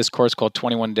created this course called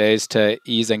 21 Days to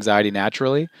Ease Anxiety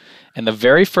Naturally. And the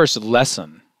very first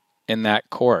lesson in that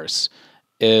course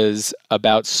is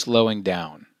about slowing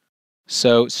down.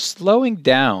 So slowing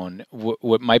down,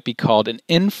 what might be called an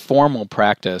informal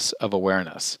practice of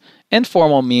awareness.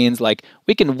 Informal means like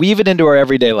we can weave it into our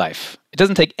everyday life. It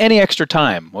doesn't take any extra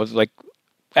time. Like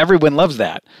everyone loves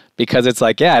that because it's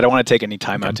like, I don't want to take any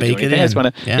time out to do anything. I just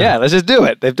want to, let's just do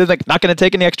it. They're like not going to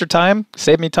take any extra time.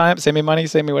 Save me time, save me money,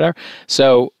 save me whatever.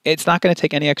 So it's not going to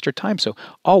take any extra time. So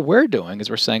all we're doing is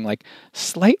we're saying like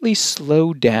slightly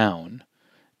slow down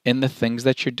in the things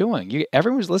that you're doing.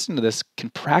 Everyone who's listening to this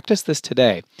can practice this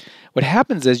today. What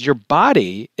happens is your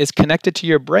body is connected to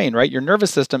your brain, right? Your nervous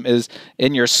system is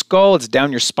in your skull. It's down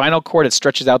your spinal cord. It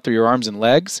stretches out through your arms and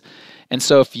legs. And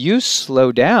so if you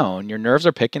slow down, your nerves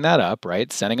are picking that up,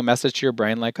 right? Sending a message to your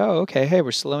brain like, oh, okay, hey,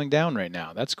 we're slowing down right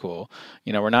now. That's cool.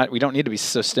 We don't need to be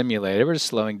so stimulated. We're just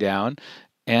slowing down.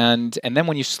 And then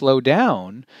when you slow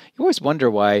down, you always wonder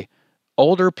why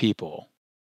older people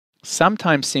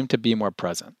sometimes seem to be more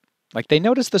present. Like they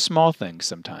notice the small things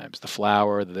sometimes, the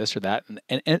flower, the this or that,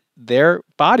 and their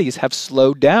bodies have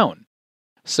slowed down.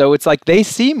 So it's like they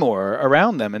see more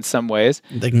around them in some ways.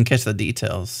 They can catch the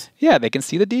details. Yeah, they can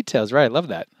see the details. Right, I love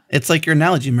that. It's like your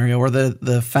analogy, Mario, or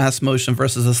the fast motion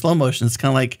versus the slow motion. It's kind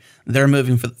of like they're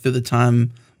moving through the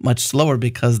time much slower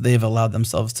because they've allowed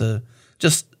themselves to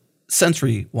just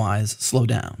sensory-wise slow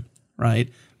down, right?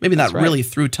 Maybe not really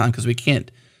through time because we can't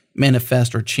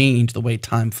manifest or change the way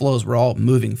time flows. We're all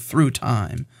moving through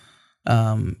time.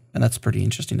 And that's pretty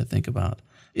interesting to think about.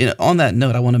 On that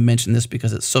note, I want to mention this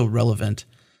because it's so relevant,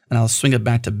 and I'll swing it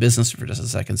back to business for just a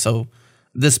second. So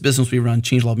this business we run,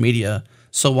 Change Love Media,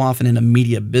 so often in a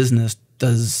media business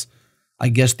does, I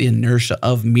guess, the inertia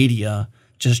of media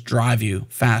just drive you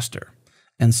faster.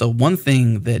 And so one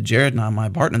thing that Jared and I, my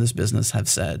partner in this business, have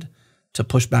said to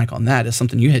push back on that is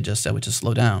something you had just said, which is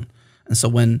slow down. And so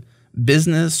when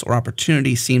business or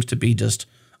opportunity seems to be just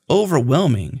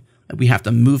overwhelming, that we have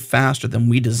to move faster than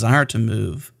we desire to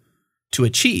move to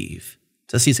achieve,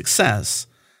 to see success,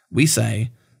 we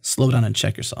say, slow down and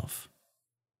check yourself.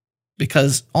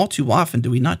 Because all too often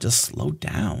do we not just slow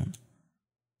down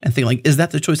and think like, is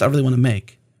that the choice I really want to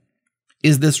make?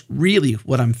 Is this really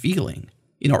what I'm feeling?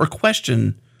 Or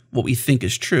question what we think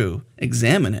is true,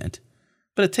 examine it,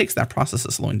 but it takes that process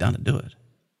of slowing down to do it.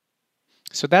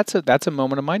 So that's a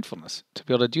moment of mindfulness to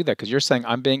be able to do that, because you're saying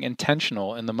I'm being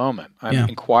intentional in the moment. I'm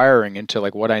inquiring into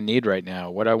like what I need right now,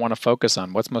 what I want to focus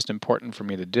on, what's most important for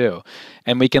me to do.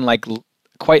 And we can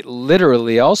quite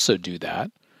literally also do that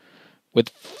with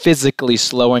physically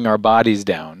slowing our bodies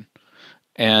down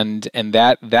And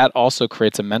that also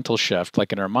creates a mental shift,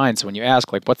 like in our mind. So when you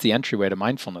ask, like, what's the entryway to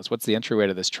mindfulness? What's the entryway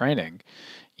to this training?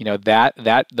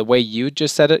 That the way you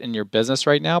just said it in your business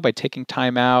right now, by taking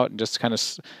time out and just kind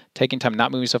of taking time,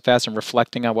 not moving so fast, and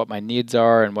reflecting on what my needs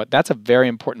are, and that's a very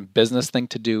important business thing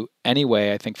to do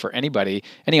anyway. I think for anybody,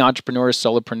 any entrepreneur,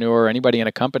 solopreneur, anybody in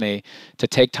a company, to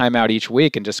take time out each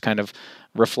week and just kind of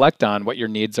reflect on what your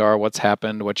needs are, what's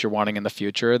happened, what you're wanting in the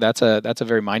future. That's a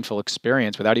very mindful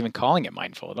experience without even calling it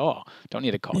mindful at all. Don't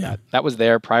need to call that. That was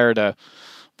there prior to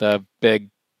the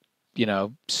big,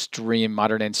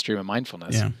 modern day stream of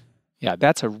mindfulness. Yeah,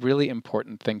 that's a really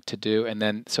important thing to do. And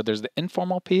then, so there's the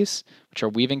informal piece, which are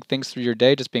weaving things through your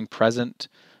day, just being present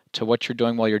to what you're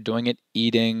doing while you're doing it,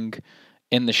 eating,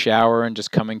 in the shower, and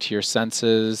just coming to your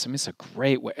senses. I mean, it's a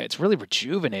great way. It's really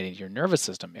rejuvenating your nervous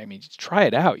system. I mean, try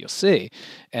it out. You'll see.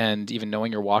 And even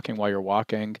knowing you're walking while you're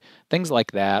walking, things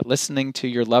like that, listening to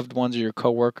your loved ones or your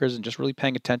coworkers and just really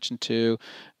paying attention to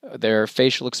their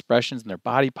facial expressions and their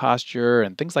body posture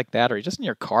and things like that, or just in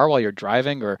your car while you're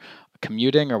driving or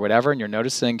commuting or whatever, and you're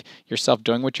noticing yourself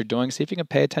doing what you're doing. See if you can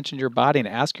pay attention to your body and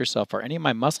ask yourself, are any of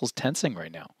my muscles tensing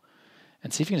right now?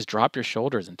 And see if you can just drop your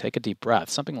shoulders and take a deep breath,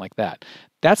 something like that.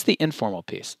 That's the informal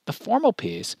piece. The formal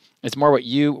piece is more where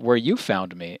you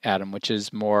found me, Adam, which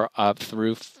is more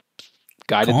through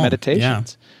guided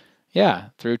meditations. Yeah,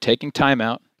 through taking time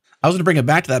out. I was going to bring it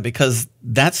back to that because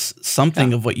that's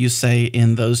something of what you say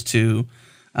in those two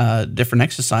different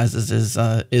exercises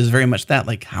is very much that.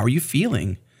 Like, how are you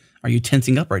feeling? Are you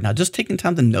tensing up right now? Just taking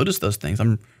time to notice those things.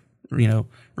 I'm,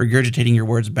 regurgitating your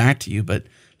words back to you, but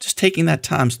just taking that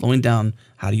time, slowing down.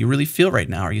 How do you really feel right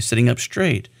now? Are you sitting up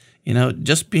straight?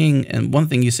 Just being, and one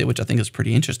thing you say, which I think is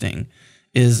pretty interesting,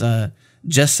 is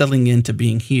just settling into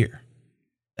being here.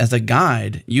 As a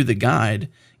guide, you, the guide,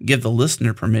 give the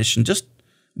listener permission. Just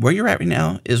where you're at right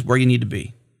now is where you need to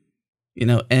be,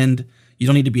 and you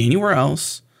don't need to be anywhere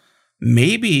else.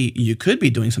 Maybe you could be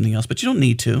doing something else, but you don't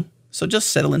need to. So just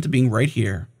settle into being right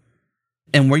here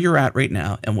and where you're at right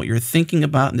now, and what you're thinking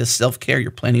about and the self-care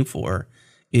you're planning for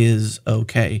is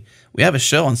okay. We have a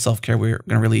show on self-care we're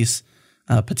going to release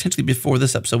potentially before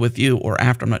this episode with you or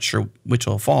after. I'm not sure which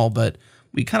will fall, but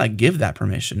we kind of give that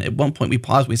permission. At one point we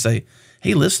pause, we say,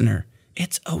 hey, listener,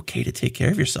 it's okay to take care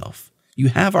of yourself. You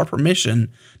have our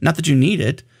permission, not that you need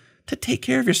it, to take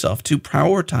care of yourself, to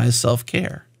prioritize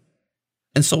self-care.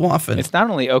 And so often... It's not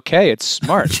only okay, it's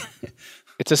smart.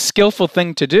 It's a skillful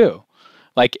thing to do.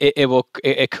 Like it will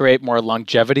create more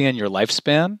longevity in your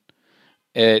lifespan.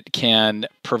 It can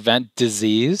prevent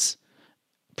disease,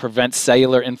 prevent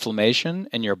cellular inflammation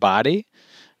in your body.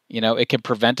 It can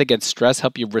prevent against stress,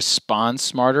 help you respond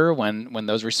smarter when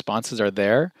those responses are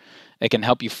there. It can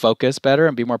help you focus better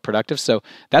and be more productive. So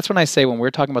that's when I say, when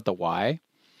we're talking about the why,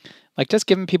 like just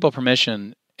giving people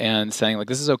permission and saying like,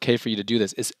 this is okay for you to do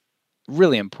this is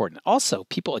really important. Also,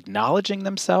 people acknowledging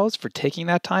themselves for taking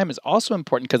that time is also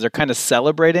important because they're kind of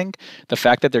celebrating the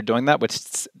fact that they're doing that,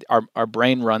 which our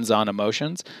brain runs on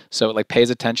emotions. So it like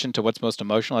pays attention to what's most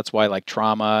emotional. That's why like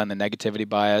trauma and the negativity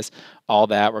bias, all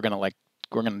that, we're going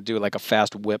to do like a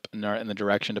fast whip in the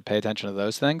direction to pay attention to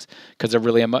those things because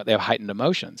they have heightened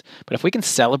emotions. But if we can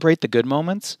celebrate the good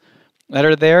moments that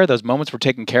are there, those moments we're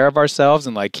taking care of ourselves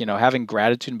and like, having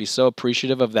gratitude and be so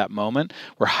appreciative of that moment,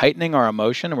 we're heightening our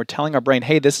emotion and we're telling our brain,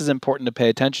 hey, this is important to pay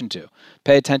attention to.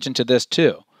 Pay attention to this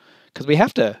too. Because we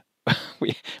have to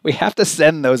we have to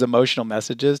send those emotional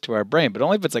messages to our brain, but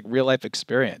only if it's like real life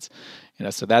experience.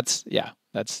 So that's a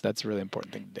really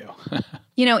important thing to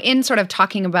do. In sort of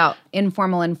talking about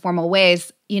informal and formal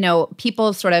ways,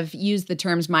 people sort of use the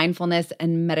terms mindfulness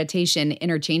and meditation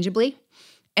interchangeably.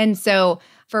 And so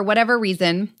for whatever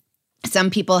reason, some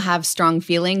people have strong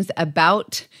feelings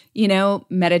about,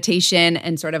 meditation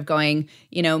and sort of going,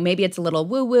 maybe it's a little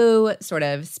woo-woo, sort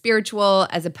of spiritual,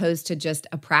 as opposed to just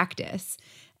a practice.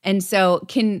 And so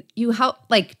can you help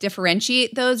like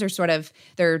differentiate those, or sort of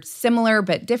they're similar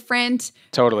but different?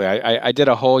 Totally. I did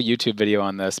a whole YouTube video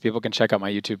on this. People can check out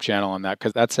my YouTube channel on that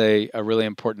because that's a really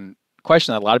important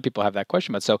question that a lot of people have that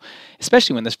question about. So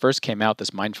especially when this first came out,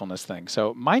 this mindfulness thing.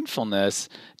 So mindfulness,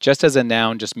 just as a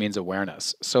noun, just means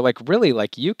awareness. So like really,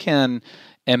 like you can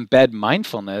embed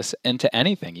mindfulness into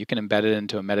anything. You can embed it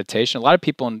into a meditation. A lot of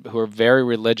people who are very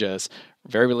religious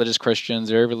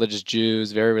Christians, very religious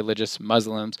Jews, very religious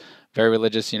Muslims, very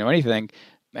religious,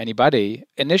 anybody,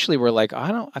 initially were like,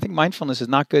 I think mindfulness is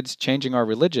not good. It's changing our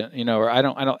religion, or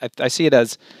I see it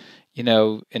as,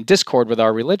 in discord with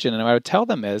our religion. And what I would tell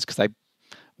them is, because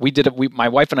my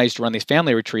wife and I used to run these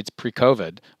family retreats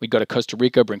pre-COVID. We'd go to Costa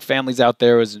Rica, bring families out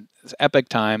there. It was epic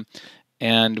time.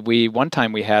 And one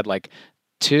time we had like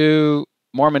 2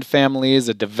 Mormon families,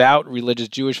 a devout religious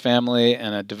Jewish family,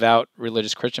 and a devout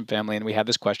religious Christian family, and we had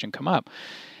this question come up.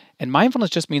 And mindfulness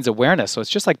just means awareness. So it's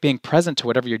just like being present to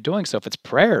whatever you're doing. So if it's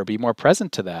prayer, be more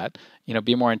present to that,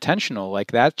 be more intentional.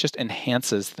 Like that just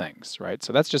enhances things, right?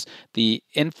 So that's just the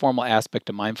informal aspect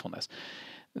of mindfulness.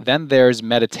 Then there's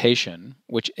meditation,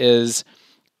 which is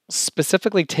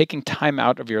specifically taking time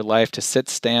out of your life to sit,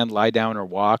 stand, lie down, or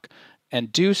walk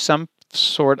and do some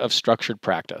sort of structured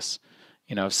practice,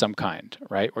 of some kind,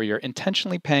 right? Where you're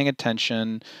intentionally paying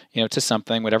attention, to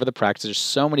something, whatever the practice. There's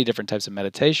so many different types of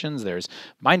meditations. There's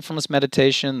mindfulness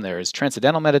meditation, there's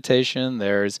transcendental meditation,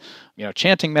 there's,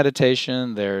 chanting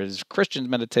meditation, there's Christian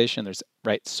meditation, there's,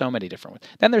 right, so many different ones.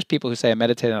 Then there's people who say, I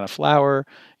meditate on a flower,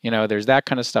 there's that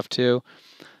kind of stuff too.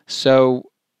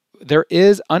 So there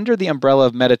is, under the umbrella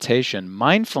of meditation,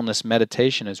 mindfulness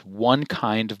meditation is one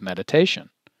kind of meditation.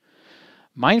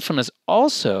 Mindfulness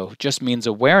also just means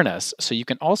awareness, so you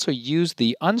can also use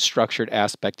the unstructured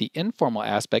aspect, the informal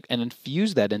aspect, and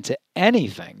infuse that into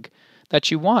anything that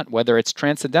you want, whether it's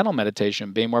transcendental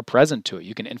meditation, being more present to it.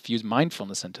 You can infuse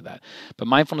mindfulness into that. But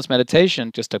mindfulness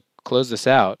meditation, just to close this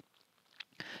out,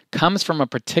 comes from a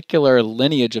particular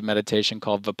lineage of meditation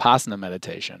called Vipassana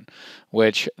meditation,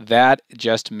 which that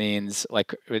just means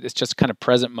like it's just kind of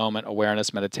present moment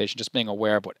awareness meditation, just being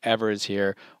aware of whatever is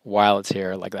here while it's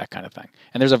here, like that kind of thing.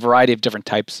 And there's a variety of different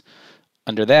types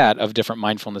under that of different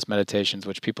mindfulness meditations,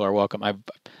 which people are welcome. I've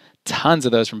tons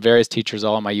of those from various teachers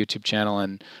all on my YouTube channel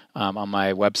and on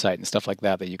my website and stuff like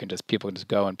that people can just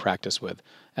go and practice with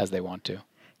as they want to.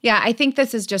 Yeah, I think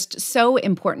this is just so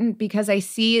important because I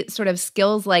see sort of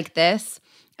skills like this,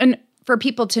 and for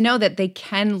people to know that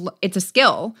it's a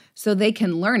skill, so they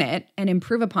can learn it and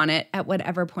improve upon it at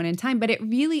whatever point in time, but it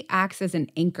really acts as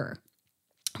an anchor,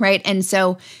 right? And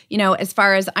so, as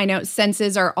far as I know,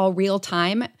 senses are all real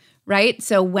time, right?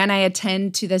 So when I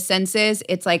attend to the senses,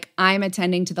 it's like I'm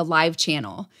attending to the live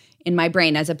channel in my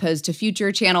brain as opposed to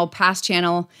future channel, past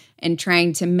channel, and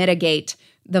trying to mitigate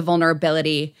the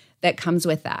vulnerability that comes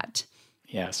with that.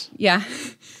 Yes. Yeah.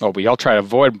 Well, we all try to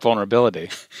avoid vulnerability,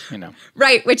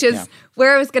 Right, which is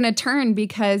where I was going to turn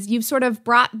because you've sort of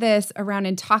brought this around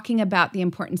in talking about the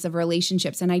importance of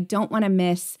relationships. And I don't want to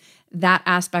miss that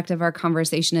aspect of our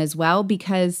conversation as well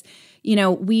because,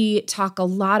 we talk a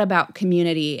lot about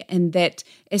community and that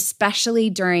especially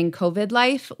during COVID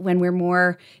life when we're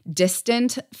more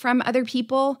distant from other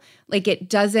people, like it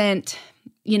doesn't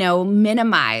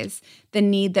minimize the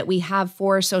need that we have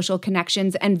for social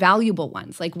connections and valuable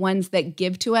ones, like ones that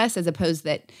give to us as opposed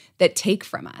that take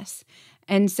from us.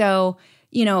 And so,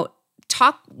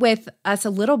 talk with us a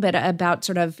little bit about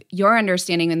sort of your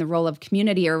understanding and the role of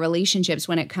community or relationships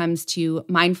when it comes to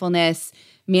mindfulness,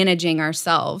 managing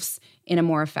ourselves in a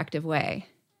more effective way.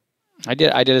 I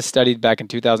did a study back in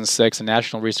 2006, a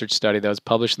national research study that was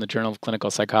published in the Journal of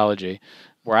Clinical Psychology,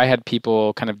 where I had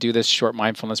people kind of do this short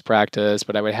mindfulness practice.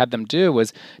 What I had them do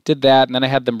did that, and then I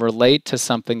had them relate to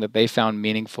something that they found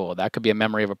meaningful. That could be a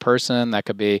memory of a person, that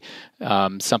could be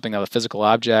something of a physical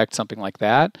object, something like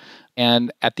that.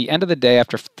 And at the end of the day,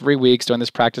 after 3 weeks, doing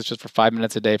this practice just for 5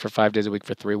 minutes a day for 5 days a week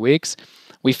for 3 weeks,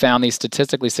 we found these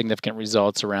statistically significant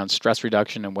results around stress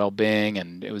reduction and well-being,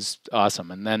 and it was awesome.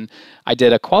 And then I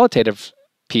did a qualitative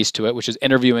piece to it, which is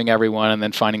interviewing everyone and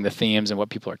then finding the themes and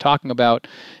what people are talking about.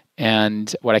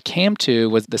 And what I came to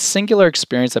was the singular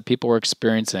experience that people were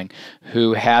experiencing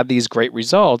who had these great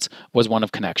results was one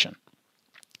of connection.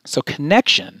 So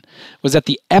connection was at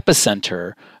the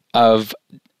epicenter of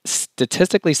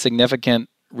statistically significantly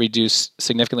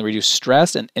reduced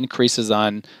stress and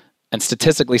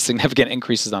statistically significant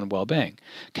increases on well-being.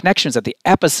 Connection is at the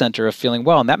epicenter of feeling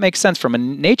well, and that makes sense from a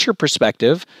nature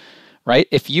perspective, right?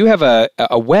 If you have a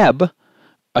web,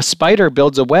 a spider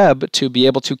builds a web to be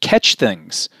able to catch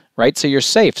things, right? So you're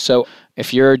safe. So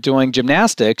if you're doing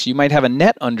gymnastics, you might have a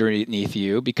net underneath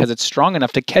you because it's strong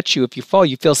enough to catch you if you fall.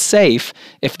 You feel safe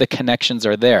if the connections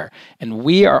are there. And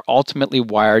we are ultimately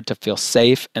wired to feel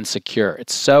safe and secure.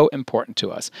 It's so important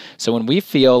to us. So when we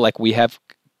feel like we have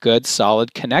good,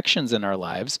 solid connections in our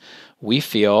lives, we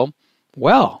feel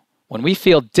well. When we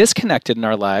feel disconnected in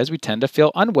our lives, we tend to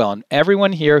feel unwell. And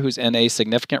everyone here who's in a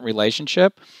significant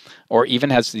relationship or even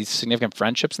has these significant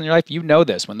friendships in your life, you know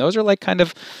this. When those are like kind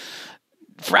of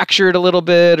fractured a little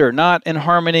bit or not in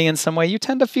harmony in some way, you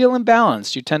tend to feel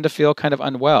imbalanced. You tend to feel kind of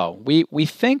unwell. We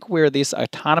think we're these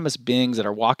autonomous beings that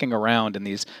are walking around in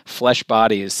these flesh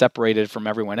bodies separated from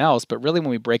everyone else. But really, when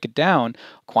we break it down,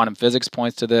 quantum physics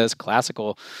points to this,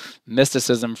 classical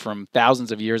mysticism from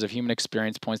thousands of years of human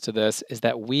experience points to this, is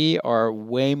that we are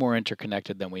way more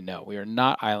interconnected than we know. We are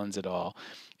not islands at all.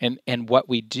 And what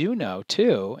we do know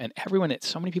too, and everyone,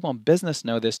 so many people in business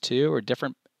know this too, or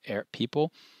different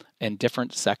people in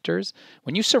different sectors,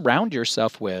 when you surround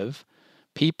yourself with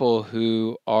people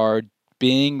who are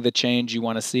being the change you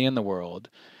want to see in the world,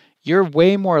 you're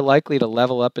way more likely to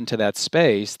level up into that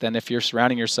space than if you're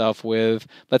surrounding yourself with,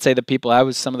 let's say,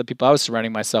 some of the people I was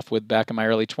surrounding myself with back in my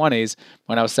early 20s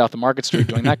when I was south of Market Street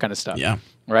doing that kind of stuff. Yeah.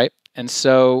 Right? And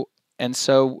so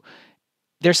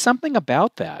there's something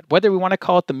about that, whether we want to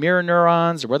call it the mirror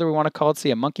neurons or whether we want to call it,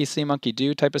 say, a monkey see, monkey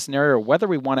do type of scenario, or whether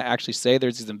we want to actually say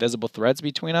there's these invisible threads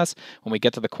between us when we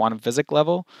get to the quantum physics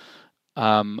level.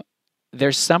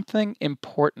 There's something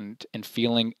important in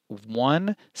feeling,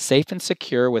 one, safe and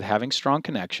secure with having strong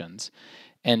connections,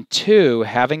 and two,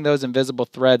 having those invisible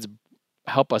threads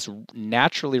help us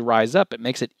naturally rise up. It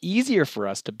makes it easier for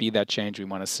us to be that change we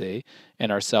want to see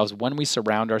in ourselves when we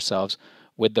surround ourselves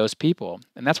with those people.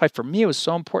 And that's why for me it was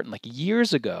so important. Like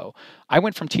years ago, I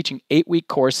went from teaching 8-week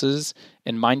courses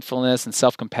in mindfulness and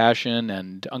self-compassion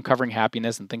and uncovering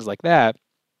happiness and things like that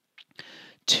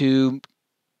to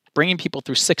bringing people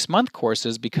through 6-month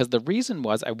courses, because the reason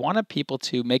was I wanted people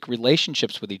to make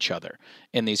relationships with each other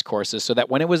in these courses so that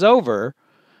when it was over,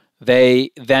 they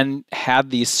then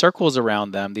had these circles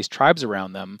around them, these tribes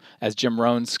around them, as Jim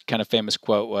Rohn's kind of famous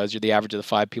quote was, you're the average of the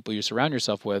 5 people you surround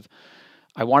yourself with.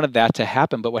 I wanted that to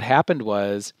happen, but what happened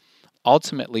was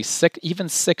ultimately even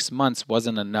 6 months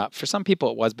wasn't enough. For some people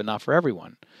it was, but not for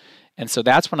everyone. And so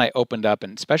that's when I opened up,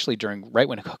 and especially right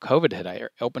when COVID hit, I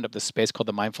opened up this space called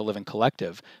the Mindful Living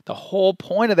Collective. The whole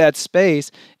point of that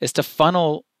space is to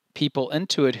funnel people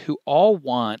into it who all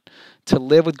want to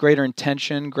live with greater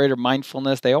intention, greater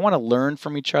mindfulness. They all want to learn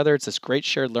from each other. It's this great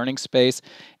shared learning space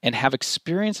and have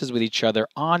experiences with each other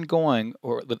ongoing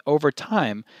or over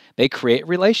time. They create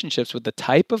relationships with the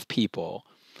type of people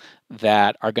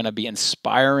that are going to be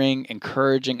inspiring,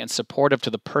 encouraging, and supportive to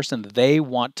the person they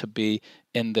want to be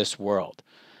in this world.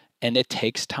 And it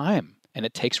takes time. And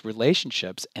it takes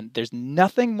relationships. And there's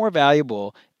nothing more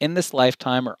valuable in this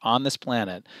lifetime or on this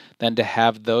planet than to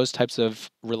have those types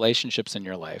of relationships in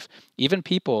your life. Even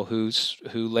people who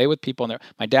lay with people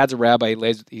my dad's a rabbi.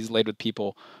 He's laid with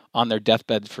people on their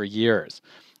deathbed for years.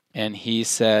 And he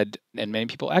said, and many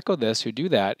people echo this who do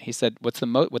that, he said, what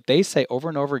they say over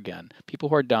and over again, people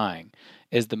who are dying,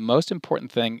 is the most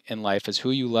important thing in life is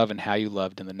who you love and how you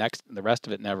loved, and the rest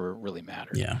of it never really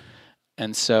matters. Yeah.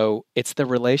 And so it's the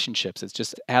relationships. It's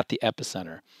just at the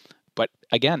epicenter. But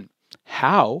again,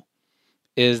 how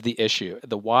is the issue.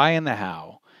 The why and the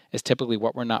how is typically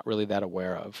what we're not really that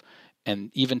aware of,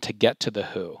 and even to get to the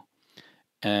who.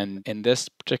 And in this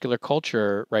particular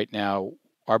culture right now,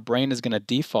 our brain is going to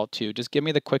default to just give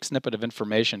me the quick snippet of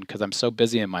information because I'm so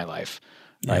busy in my life,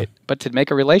 right? But to make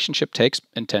a relationship takes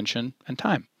intention and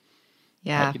time.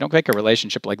 Yeah. Right? You don't make a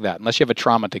relationship like that unless you have a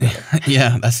trauma together.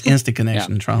 Yeah, that's instant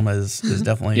connection. Trauma is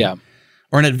definitely,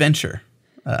 or an adventure,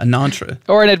 a non-tra.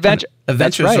 Or an adventure.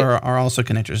 Adventures are also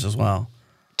connectors as well.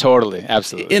 Totally,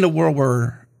 absolutely. In a world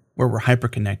where we're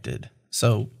hyper-connected,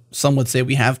 so some would say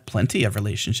we have plenty of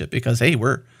relationship because, hey,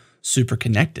 we're super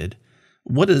connected.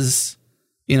 What is,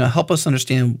 help us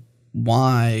understand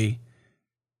why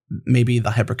maybe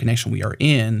the hyper-connection we are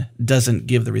in doesn't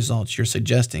give the results you're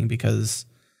suggesting, because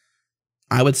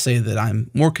I would say that I'm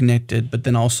more connected, but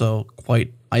then also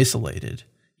quite isolated,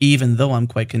 even though I'm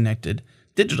quite connected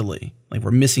digitally. Like,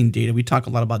 we're missing data. We talk a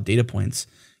lot about data points.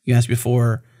 You asked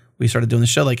before we started doing the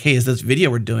show, like, hey, is this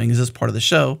video we're doing, is this part of the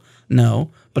show?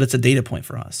 No, but it's a data point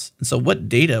for us. And so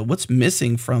what's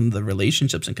missing from the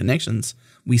relationships and connections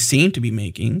we seem to be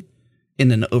making in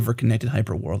an over-connected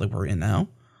hyper world that we're in now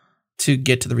to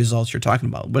get to the results you're talking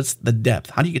about? What's the depth?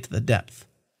 How do you get to the depth?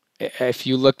 If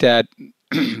you looked at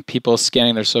people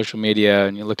scanning their social media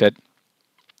and you looked at,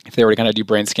 if they were to kind of do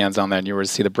brain scans on that and you were to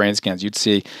see the brain scans, you'd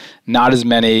see not as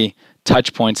many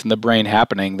touch points in the brain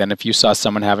happening than if you saw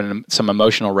someone having some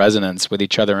emotional resonance with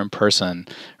each other in person,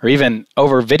 or even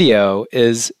over video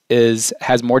has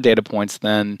more data points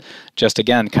than just,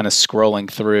 again, kind of scrolling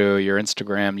through your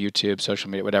Instagram, YouTube, social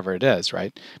media, whatever it is,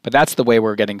 right? But that's the way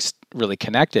we're getting really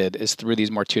connected, is through these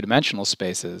more two-dimensional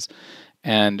spaces,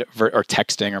 and or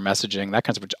texting or messaging, that kind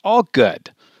of stuff, which is all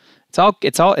good. It's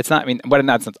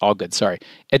not all good. Sorry.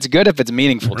 It's good if it's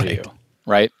meaningful to you,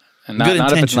 right? And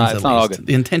not if it's not all good.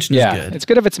 The intention is good. It's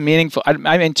good if it's meaningful.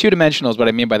 I mean, two-dimensional is what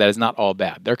I mean by that. Is not all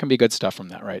bad. There can be good stuff from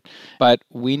that, right? But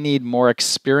we need more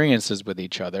experiences with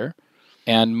each other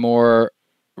and more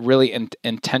really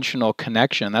intentional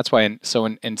connection. That's why in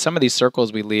some of these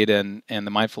circles we lead in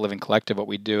the Mindful Living Collective, what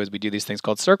we do is we do these things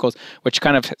called circles, which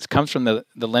kind of comes from the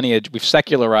lineage. We've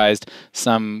secularized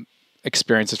some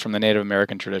experiences from the Native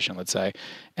American tradition, let's say.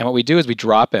 And what we do is we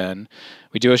drop in,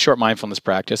 we do a short mindfulness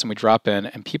practice, and we drop in,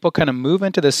 and people kind of move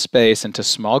into this space, into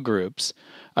small groups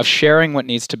of sharing what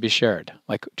needs to be shared.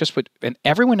 And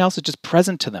everyone else is just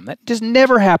present to them. That just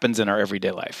never happens in our everyday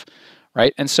life,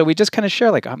 right? And so we just kind of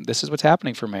share, this is what's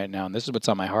happening for me right now, and this is what's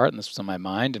on my heart, and this is what's on my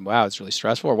mind, and wow, it's really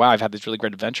stressful, or wow, I've had these really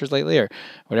great adventures lately, or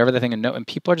whatever the thing. And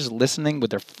people are just listening with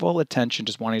their full attention,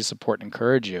 just wanting to support and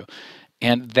encourage you.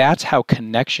 And that's how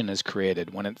connection is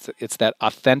created. When it's that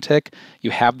authentic, you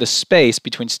have the space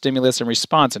between stimulus and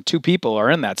response, and two people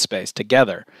are in that space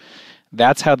together.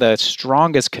 That's how the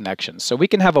strongest connection. So we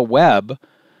can have a web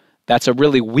that's a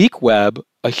really weak web,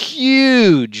 a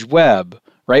huge web,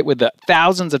 right? With the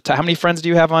thousands of, how many friends do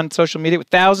you have on social media? With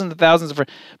thousands and thousands of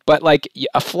friends. But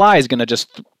a fly is going to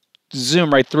just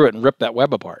zoom right through it and rip that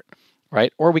web apart,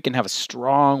 right? Or we can have a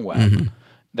strong web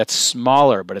that's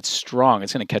smaller, but it's strong.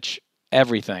 It's going to catch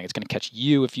everything. It's going to catch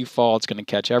you if you fall. It's going to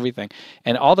catch everything.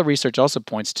 And all the research also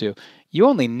points to you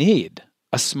only need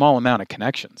a small amount of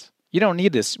connections. You don't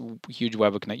need this huge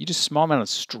web of connections. You just a small amount of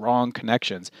strong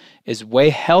connections is way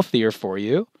healthier for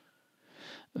you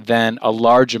than a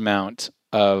large amount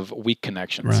of weak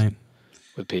connections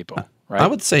with people. Right? I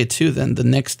would say too, then the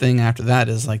next thing after that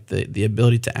is the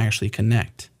ability to actually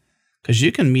connect, because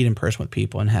you can meet in person with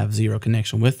people and have zero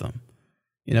connection with them,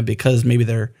 because maybe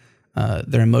their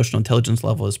emotional intelligence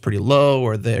level is pretty low,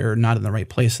 or they're not in the right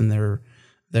place in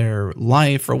their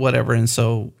life or whatever. And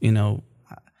so,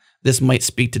 this might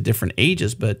speak to different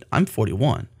ages, but I'm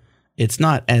 41. It's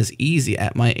not as easy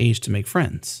at my age to make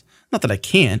friends. Not that I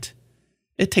can't.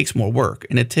 It takes more work,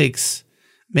 and it takes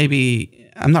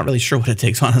I'm not really sure what it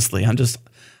takes, honestly. I'm just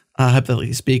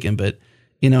hypothetically speaking, but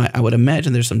I would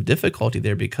imagine there's some difficulty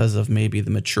there because of maybe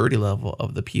the maturity level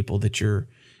of the people that you're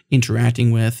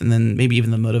interacting with, and then maybe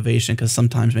even the motivation, because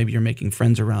sometimes maybe you're making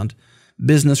friends around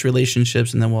business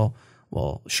relationships, and then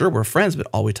well, sure, we're friends, but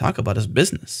all we talk about is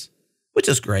business, which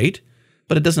is great,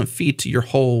 but it doesn't feed to your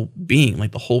whole being,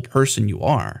 the whole person you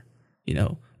are,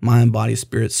 mind, body,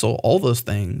 spirit, soul, all those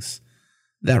things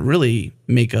that really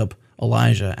make up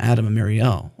Elijah, Adam, and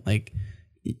Marielle.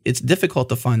 It's difficult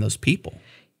to find those people.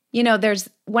 There's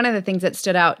one of the things that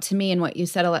stood out to me in what you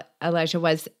said, Elijah,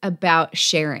 was about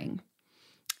sharing.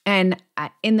 And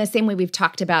in the same way we've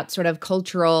talked about sort of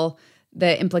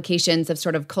the implications of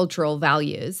sort of cultural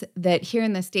values, that here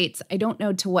in the States, I don't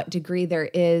know to what degree there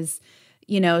is,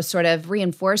 sort of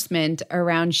reinforcement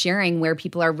around sharing where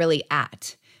people are really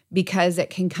at, because it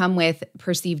can come with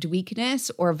perceived weakness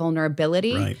or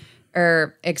vulnerability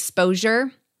or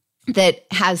exposure that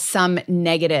has some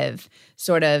negative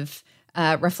sort of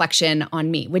reflection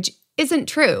on me, which isn't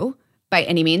true by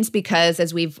any means, because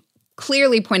as we've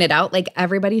clearly pointed out,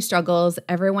 everybody struggles,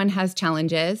 everyone has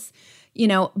challenges,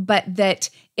 but that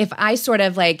if I sort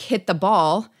of hit the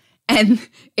ball and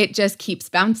it just keeps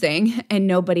bouncing and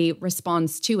nobody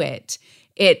responds to it,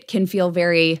 it can feel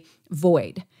very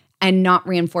void and not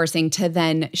reinforcing to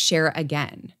then share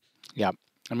again. Yeah.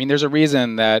 I mean, there's a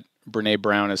reason that Brene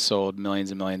Brown has sold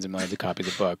millions and millions and millions of copies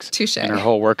of books. Touché. And her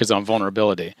whole work is on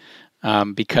vulnerability.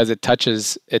 Because it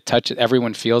touches,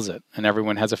 everyone feels it, and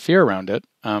everyone has a fear around it.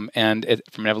 And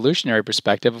from an evolutionary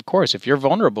perspective, of course, if you're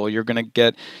vulnerable, you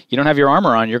don't have your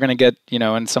armor on, you're going to get,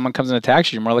 and someone comes and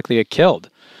attacks you, you're more likely to get killed.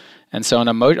 And so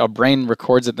our brain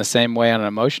records it in the same way on an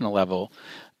emotional level.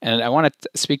 And I want to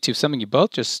speak to something you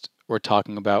both just were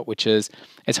talking about, which is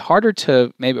it's harder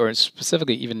to or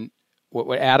specifically even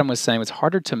what Adam was saying, it's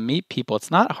harder to meet people.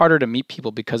 It's not harder to meet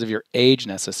people because of your age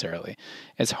necessarily.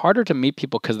 It's harder to meet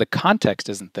people because the context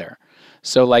isn't there.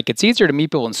 So it's easier to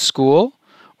meet people in school,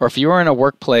 or if you were in a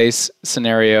workplace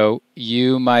scenario,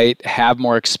 you might have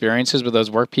more experiences with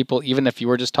those work people. Even if you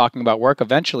were just talking about work,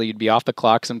 eventually you'd be off the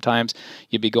clock sometimes.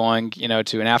 You'd be going,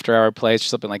 to an after-hour place or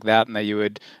something like that, and then you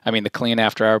would, the clean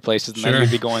after-hour places, and then you'd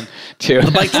be going to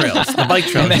the bike trails. The bike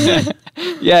trails.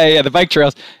 The bike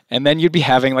trails. And then you'd be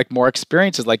having more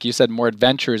experiences, like you said, more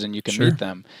adventures, and you can meet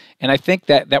them. And I think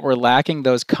that we're lacking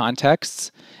those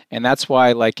contexts. And that's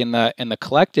why, in the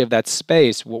collective, that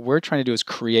space, what we're trying to do is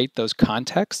create those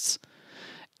contexts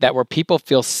where people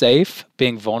feel safe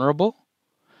being vulnerable,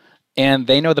 and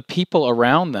they know the people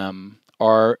around them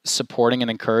are supporting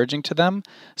and encouraging to them,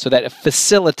 so that it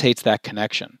facilitates that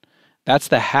connection. That's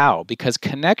the how, because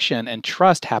connection and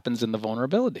trust happens in the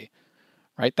vulnerability,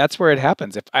 right? That's where it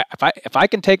happens. If I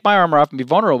can take my armor off and be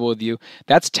vulnerable with you,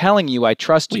 that's telling you I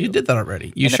trust you. You did that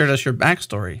already. You shared us your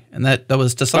backstory, and that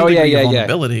was to some degree your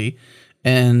vulnerability,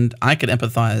 and I could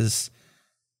empathize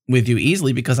with you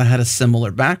easily because I had a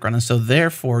similar background, and so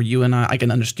therefore you and I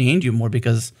can understand you more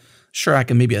because sure, I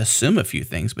can maybe assume a few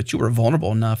things, but you were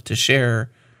vulnerable enough to share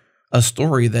a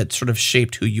story that sort of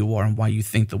shaped who you are and why you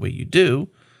think the way you do,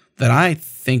 that I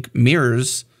think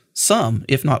mirrors some,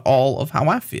 if not all, of how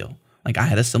I feel. Like I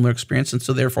had a similar experience, and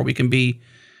so therefore we can be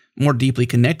more deeply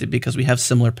connected because we have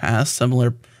similar paths,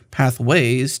 similar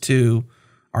pathways to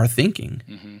our thinking.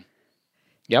 Mm-hmm.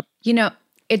 Yep. You know,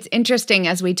 it's interesting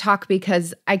as we talk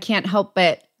because I can't help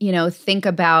but, think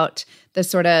about the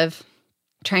sort of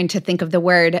trying to think of the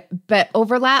word, but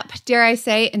overlap, dare I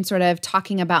say, in sort of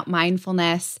talking about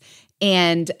mindfulness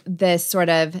and this sort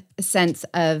of sense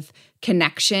of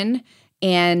connection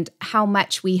and how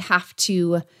much we have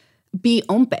to be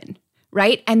open,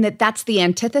 right? And that's the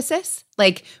antithesis.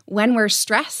 Like when we're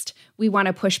stressed, we want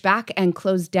to push back and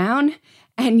close down,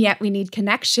 and yet we need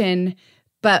connection.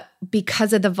 But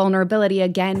because of the vulnerability,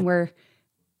 again, we're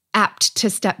apt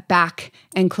to step back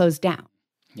and close down.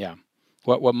 Yeah.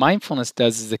 What mindfulness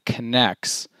does is it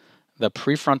connects the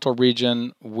prefrontal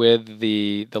region with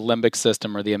the limbic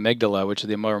system or the amygdala, which is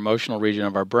the more emotional region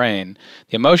of our brain.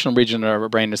 The emotional region of our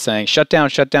brain is saying, shut down,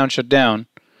 shut down, shut down.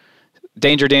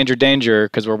 Danger, danger, danger,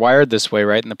 because we're wired this way,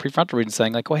 right? And the prefrontal region is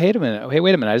saying like, hey, wait a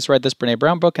minute. I just read this Brene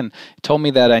Brown book and it told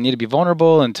me that I need to be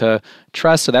vulnerable and to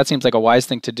trust. So that seems like a wise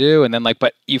thing to do. And then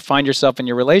but you find yourself in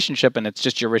your relationship and it's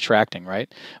just you're retracting,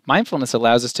 right? Mindfulness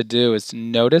allows us to do is to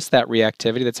notice that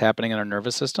reactivity that's happening in our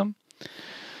nervous system,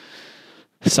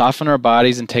 soften our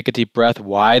bodies and take a deep breath,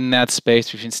 widen that space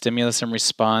between stimulus and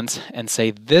response, and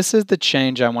say, this is the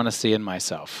change I want to see in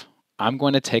myself. I'm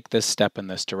going to take this step in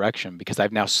this direction because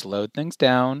I've now slowed things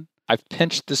down. I've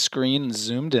pinched the screen and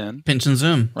zoomed in. Pinch and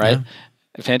zoom. Right? Yeah.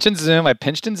 I pinch and zoom. I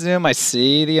pinched and zoom. I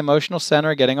see the emotional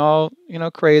center getting all,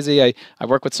 crazy. I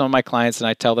work with some of my clients and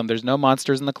I tell them there's no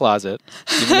monsters in the closet.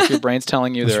 Even if your brain's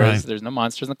telling you there's no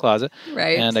monsters in the closet.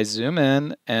 Right. And I zoom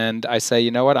in and I say, you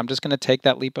know what? I'm just going to take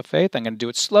that leap of faith. I'm going to do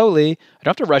it slowly. I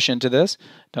don't have to rush into this.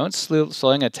 Don't slowly.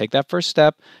 I'm going to take that first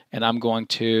step and I'm going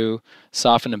to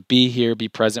soften and be here, be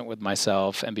present with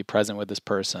myself and be present with this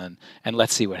person. And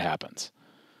let's see what happens.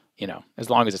 As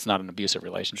long as it's not an abusive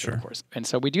relationship, Sure. Of course. And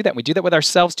so we do that. We do that with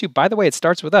ourselves too. By the way, it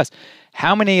starts with us.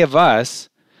 How many of us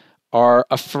are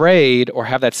afraid or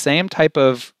have that same type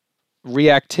of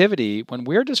reactivity when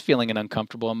we're just feeling an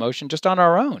uncomfortable emotion just on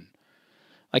our own?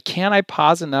 Like, can I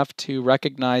pause enough to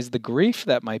recognize the grief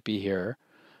that might be here,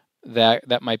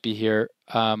 that might be here,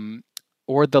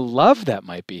 or the love that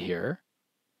might be here,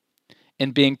 in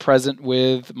being present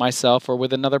with myself or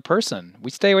with another person?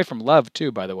 We stay away from love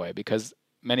too, by the way, because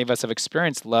many of us have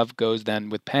experienced love goes then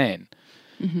with pain.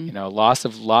 Mm-hmm. Loss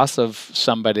of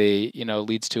somebody,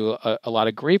 leads to a lot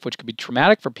of grief, which could be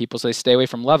traumatic for people. So they stay away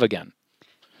from love again.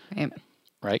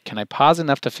 Right? Can I pause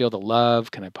enough to feel the love?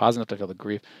 Can I pause enough to feel the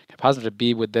grief? Can I pause enough to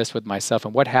be with myself?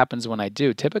 And what happens when I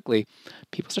do? Typically,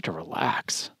 people start to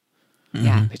relax.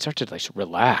 Yeah. They start to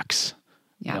relax.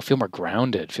 Yeah. Feel more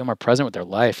grounded, feel more present with their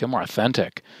life, feel more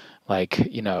authentic.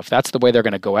 If that's the way they're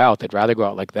going to go out, they'd rather go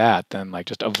out like that than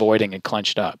just avoiding and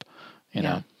clenched up,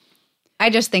 know? I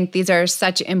just think these are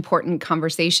such important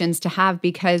conversations to have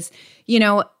because,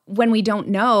 when we don't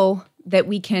know that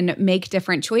we can make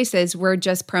different choices, we're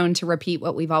just prone to repeat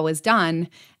what we've always done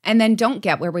and then don't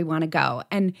get where we want to go.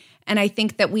 And I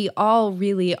think that we all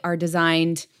really are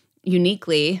designed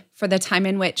uniquely for the time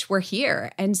in which we're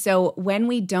here. And so when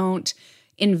we don't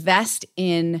invest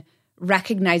in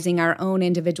recognizing our own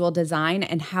individual design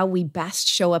and how we best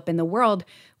show up in the world,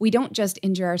 we don't just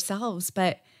injure ourselves,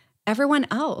 but everyone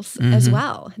else as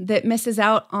well that misses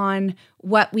out on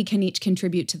what we can each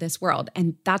contribute to this world.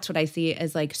 And that's what I see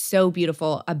as so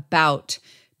beautiful about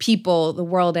people, the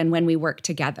world, and when we work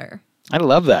together. I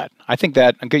love that. I think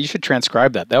that you should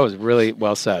transcribe that. That was really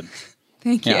well said.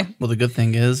 Thank you. Well, the good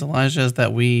thing is, Elijah, is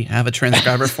that we have a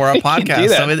transcriber for our podcast,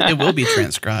 so it will be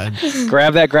transcribed.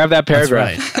 Grab that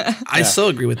paragraph. That's right. I so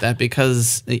agree with that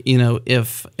because,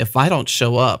 if I don't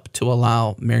show up to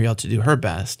allow Marielle to do her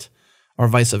best or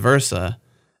vice versa,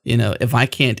 if I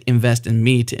can't invest in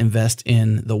me to invest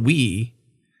in the we,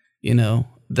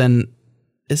 then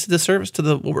it's a disservice to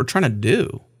what we're trying to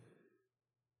do.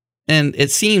 And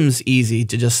it seems easy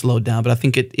to just slow down, but I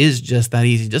think it is just that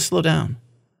easy. Just slow down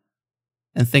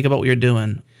and think about what you're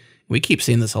doing. We keep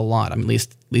seeing this a lot. I mean,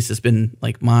 at least it's been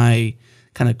my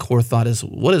kind of core thought is,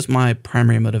 what is my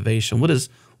primary motivation? What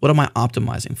am I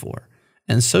optimizing for?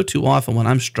 And so too often when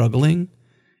I'm struggling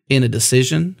in a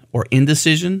decision or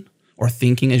indecision or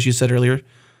thinking, as you said earlier,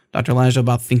 Dr. Elijah,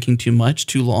 about thinking too much,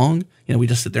 too long, we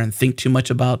just sit there and think too much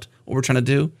about what we're trying to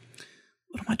do.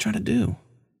 What am I trying to do?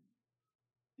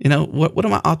 What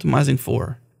am I optimizing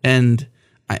for? And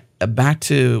back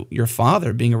to your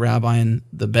father being a rabbi in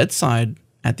the bedside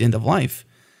at the end of life,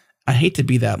 I hate to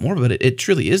be that morbid, but it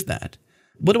truly is that.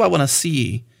 What do I want to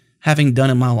see having done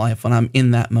in my life when I'm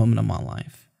in that moment of my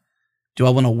life? Do I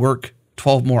want to work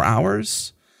 12 more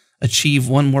hours, achieve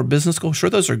one more business goal? Sure,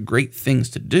 those are great things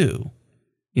to do.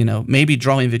 Maybe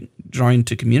drawing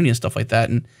to community and stuff like that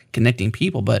and connecting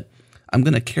people, but I'm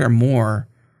going to care more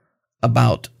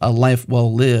about a life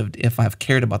well lived if I've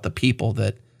cared about the people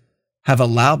that have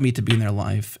allowed me to be in their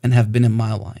life and have been in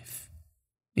my life.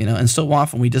 And so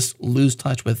often we just lose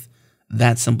touch with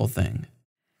that simple thing.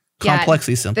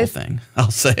 Complexly simple thing,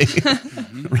 I'll say.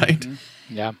 Right?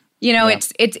 Yeah.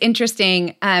 It's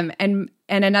interesting. And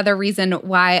another reason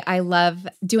why I love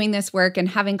doing this work and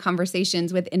having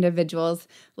conversations with individuals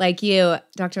like you,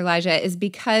 Dr. Elijah, is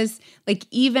because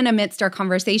even amidst our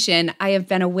conversation, I have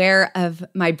been aware of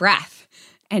my breath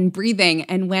and breathing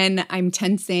and when I'm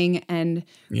tensing and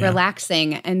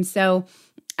relaxing. And so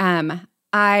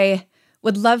I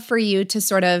would love for you to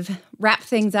sort of wrap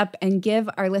things up and give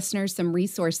our listeners some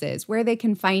resources where they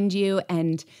can find you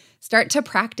and start to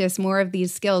practice more of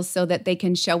these skills so that they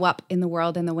can show up in the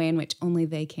world in the way in which only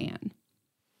they can.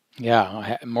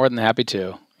 Yeah, I'm more than happy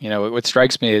to. What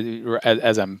strikes me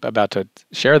as I'm about to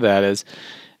share that is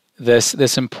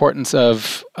this importance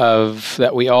of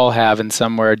that we all have in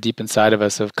somewhere deep inside of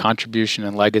us of contribution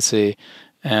and legacy,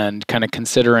 and kind of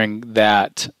considering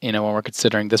that, when we're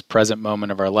considering this present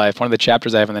moment of our life. One of the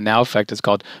chapters I have in the Now Effect is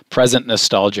called Present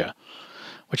Nostalgia,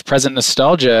 which present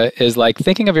nostalgia is like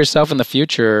thinking of yourself in the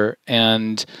future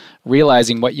and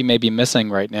realizing what you may be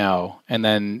missing right now. And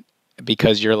then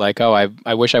because you're like, oh,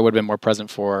 I wish I would have been more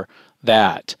present for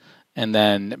that. And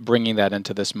then bringing that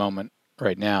into this moment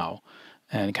right now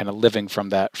and kind of living from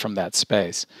that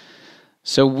space.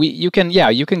 So you can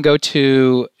go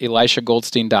to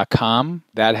ElishaGoldstein.com.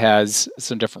 That has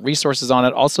some different resources on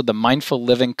it. Also, the Mindful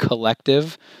Living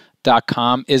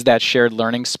Collective.com is that shared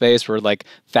learning space where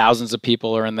thousands of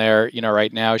people are in there,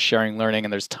 right now sharing learning,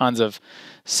 and there's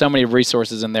so many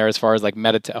resources in there as far as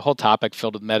a whole topic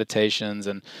filled with meditations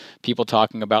and people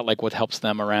talking about what helps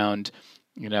them around,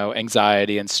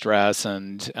 anxiety and stress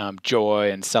and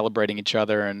joy and celebrating each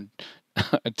other and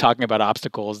talking about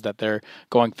obstacles that they're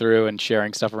going through and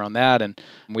sharing stuff around that. And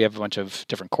we have a bunch of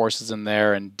different courses in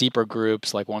there and deeper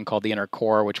groups, like one called the Inner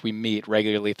Core, which we meet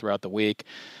regularly throughout the week.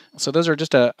 So those are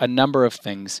just a number of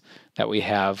things that we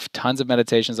have. Tons of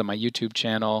meditations on my YouTube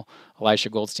channel, Elisha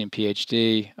Goldstein,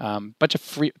 Ph.D.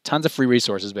 Tons of free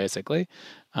resources, basically,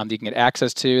 that you can get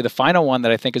access to. The final one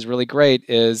that I think is really great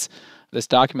is this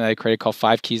document that I created called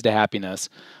 5 Keys to Happiness.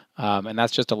 And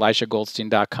that's just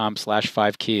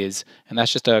ElishaGoldstein.com/5keys. And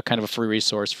that's just a kind of a free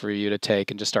resource for you to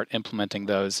take and just start implementing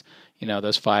those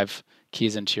 5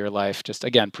 keys into your life. Just,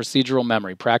 again, procedural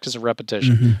memory, practice of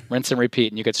repetition, rinse and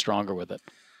repeat, and you get stronger with it.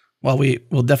 Well,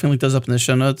 we'll definitely link those up in the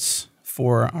show notes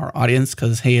for our audience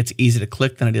because, hey, it's easy to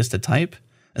click than it is to type,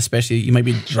 especially you might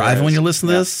be driving when you listen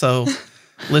to this. So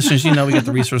listeners, we got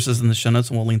the resources in the show notes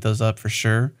and we'll link those up for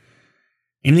sure.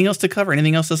 Anything else to cover?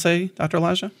 Anything else to say, Dr.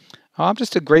 Elijah? I'm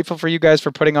just grateful for you guys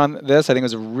for putting on this. I think it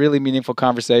was a really meaningful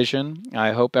conversation.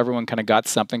 I hope everyone kind of got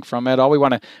something from it.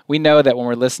 We know that when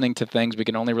we're listening to things, we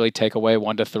can only really take away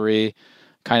 1 to 3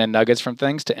 kind of nuggets from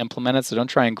things to implement it. So don't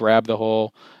try and grab the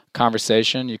whole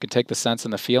conversation. You can take the sense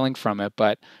and the feeling from it,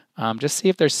 but just see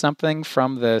if there's something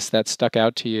from this that stuck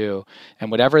out to you.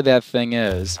 And whatever that thing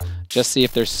is, just see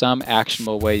if there's some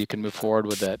actionable way you can move forward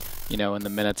with it, in the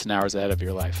minutes and hours ahead of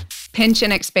your life. Pinch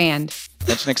and expand.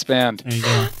 Pinch and expand. There you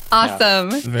go.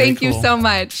 Awesome. Yeah. Thank you so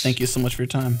much. Thank you so much for your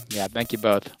time. Yeah, thank you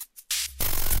both.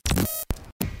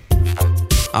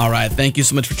 All right. Thank you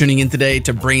so much for tuning in today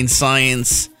to Brain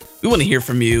Science. We want to hear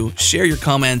from you. Share your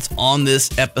comments on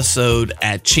this episode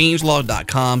at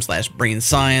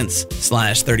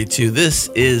changelog.com/brainscience/32. This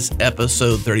is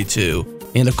episode 32.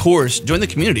 And of course, join the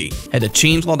community. Head to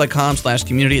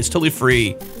changelog.com/community. It's totally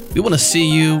free. We want to see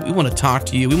you. We want to talk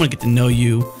to you. We want to get to know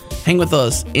you. Hang with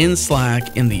us in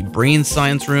Slack, in the Brain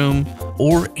Science room,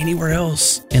 or anywhere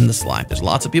else in the Slack. There's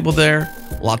lots of people there,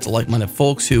 lots of like-minded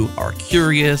folks who are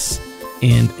curious,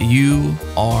 and you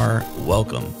are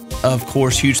welcome. Of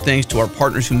course, huge thanks to our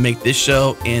partners who make this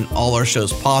show and all our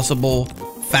shows possible,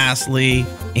 Fastly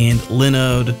and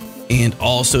Linode. And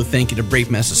also thank you to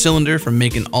Breakmaster Cylinder for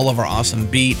making all of our awesome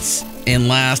beats. And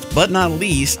last but not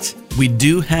least, We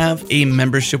do have a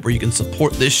membership where you can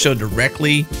support this show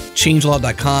directly.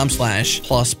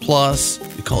 changelog.com/plus+.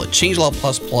 We call it Changelog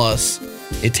Plus++.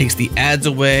 It takes the ads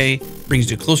away,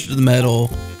 brings you closer to the metal,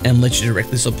 and lets you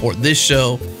directly support this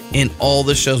show and all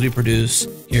the shows we produce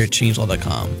here at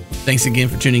changelog.com. Thanks again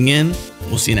for tuning in.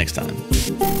 We'll see you next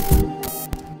time.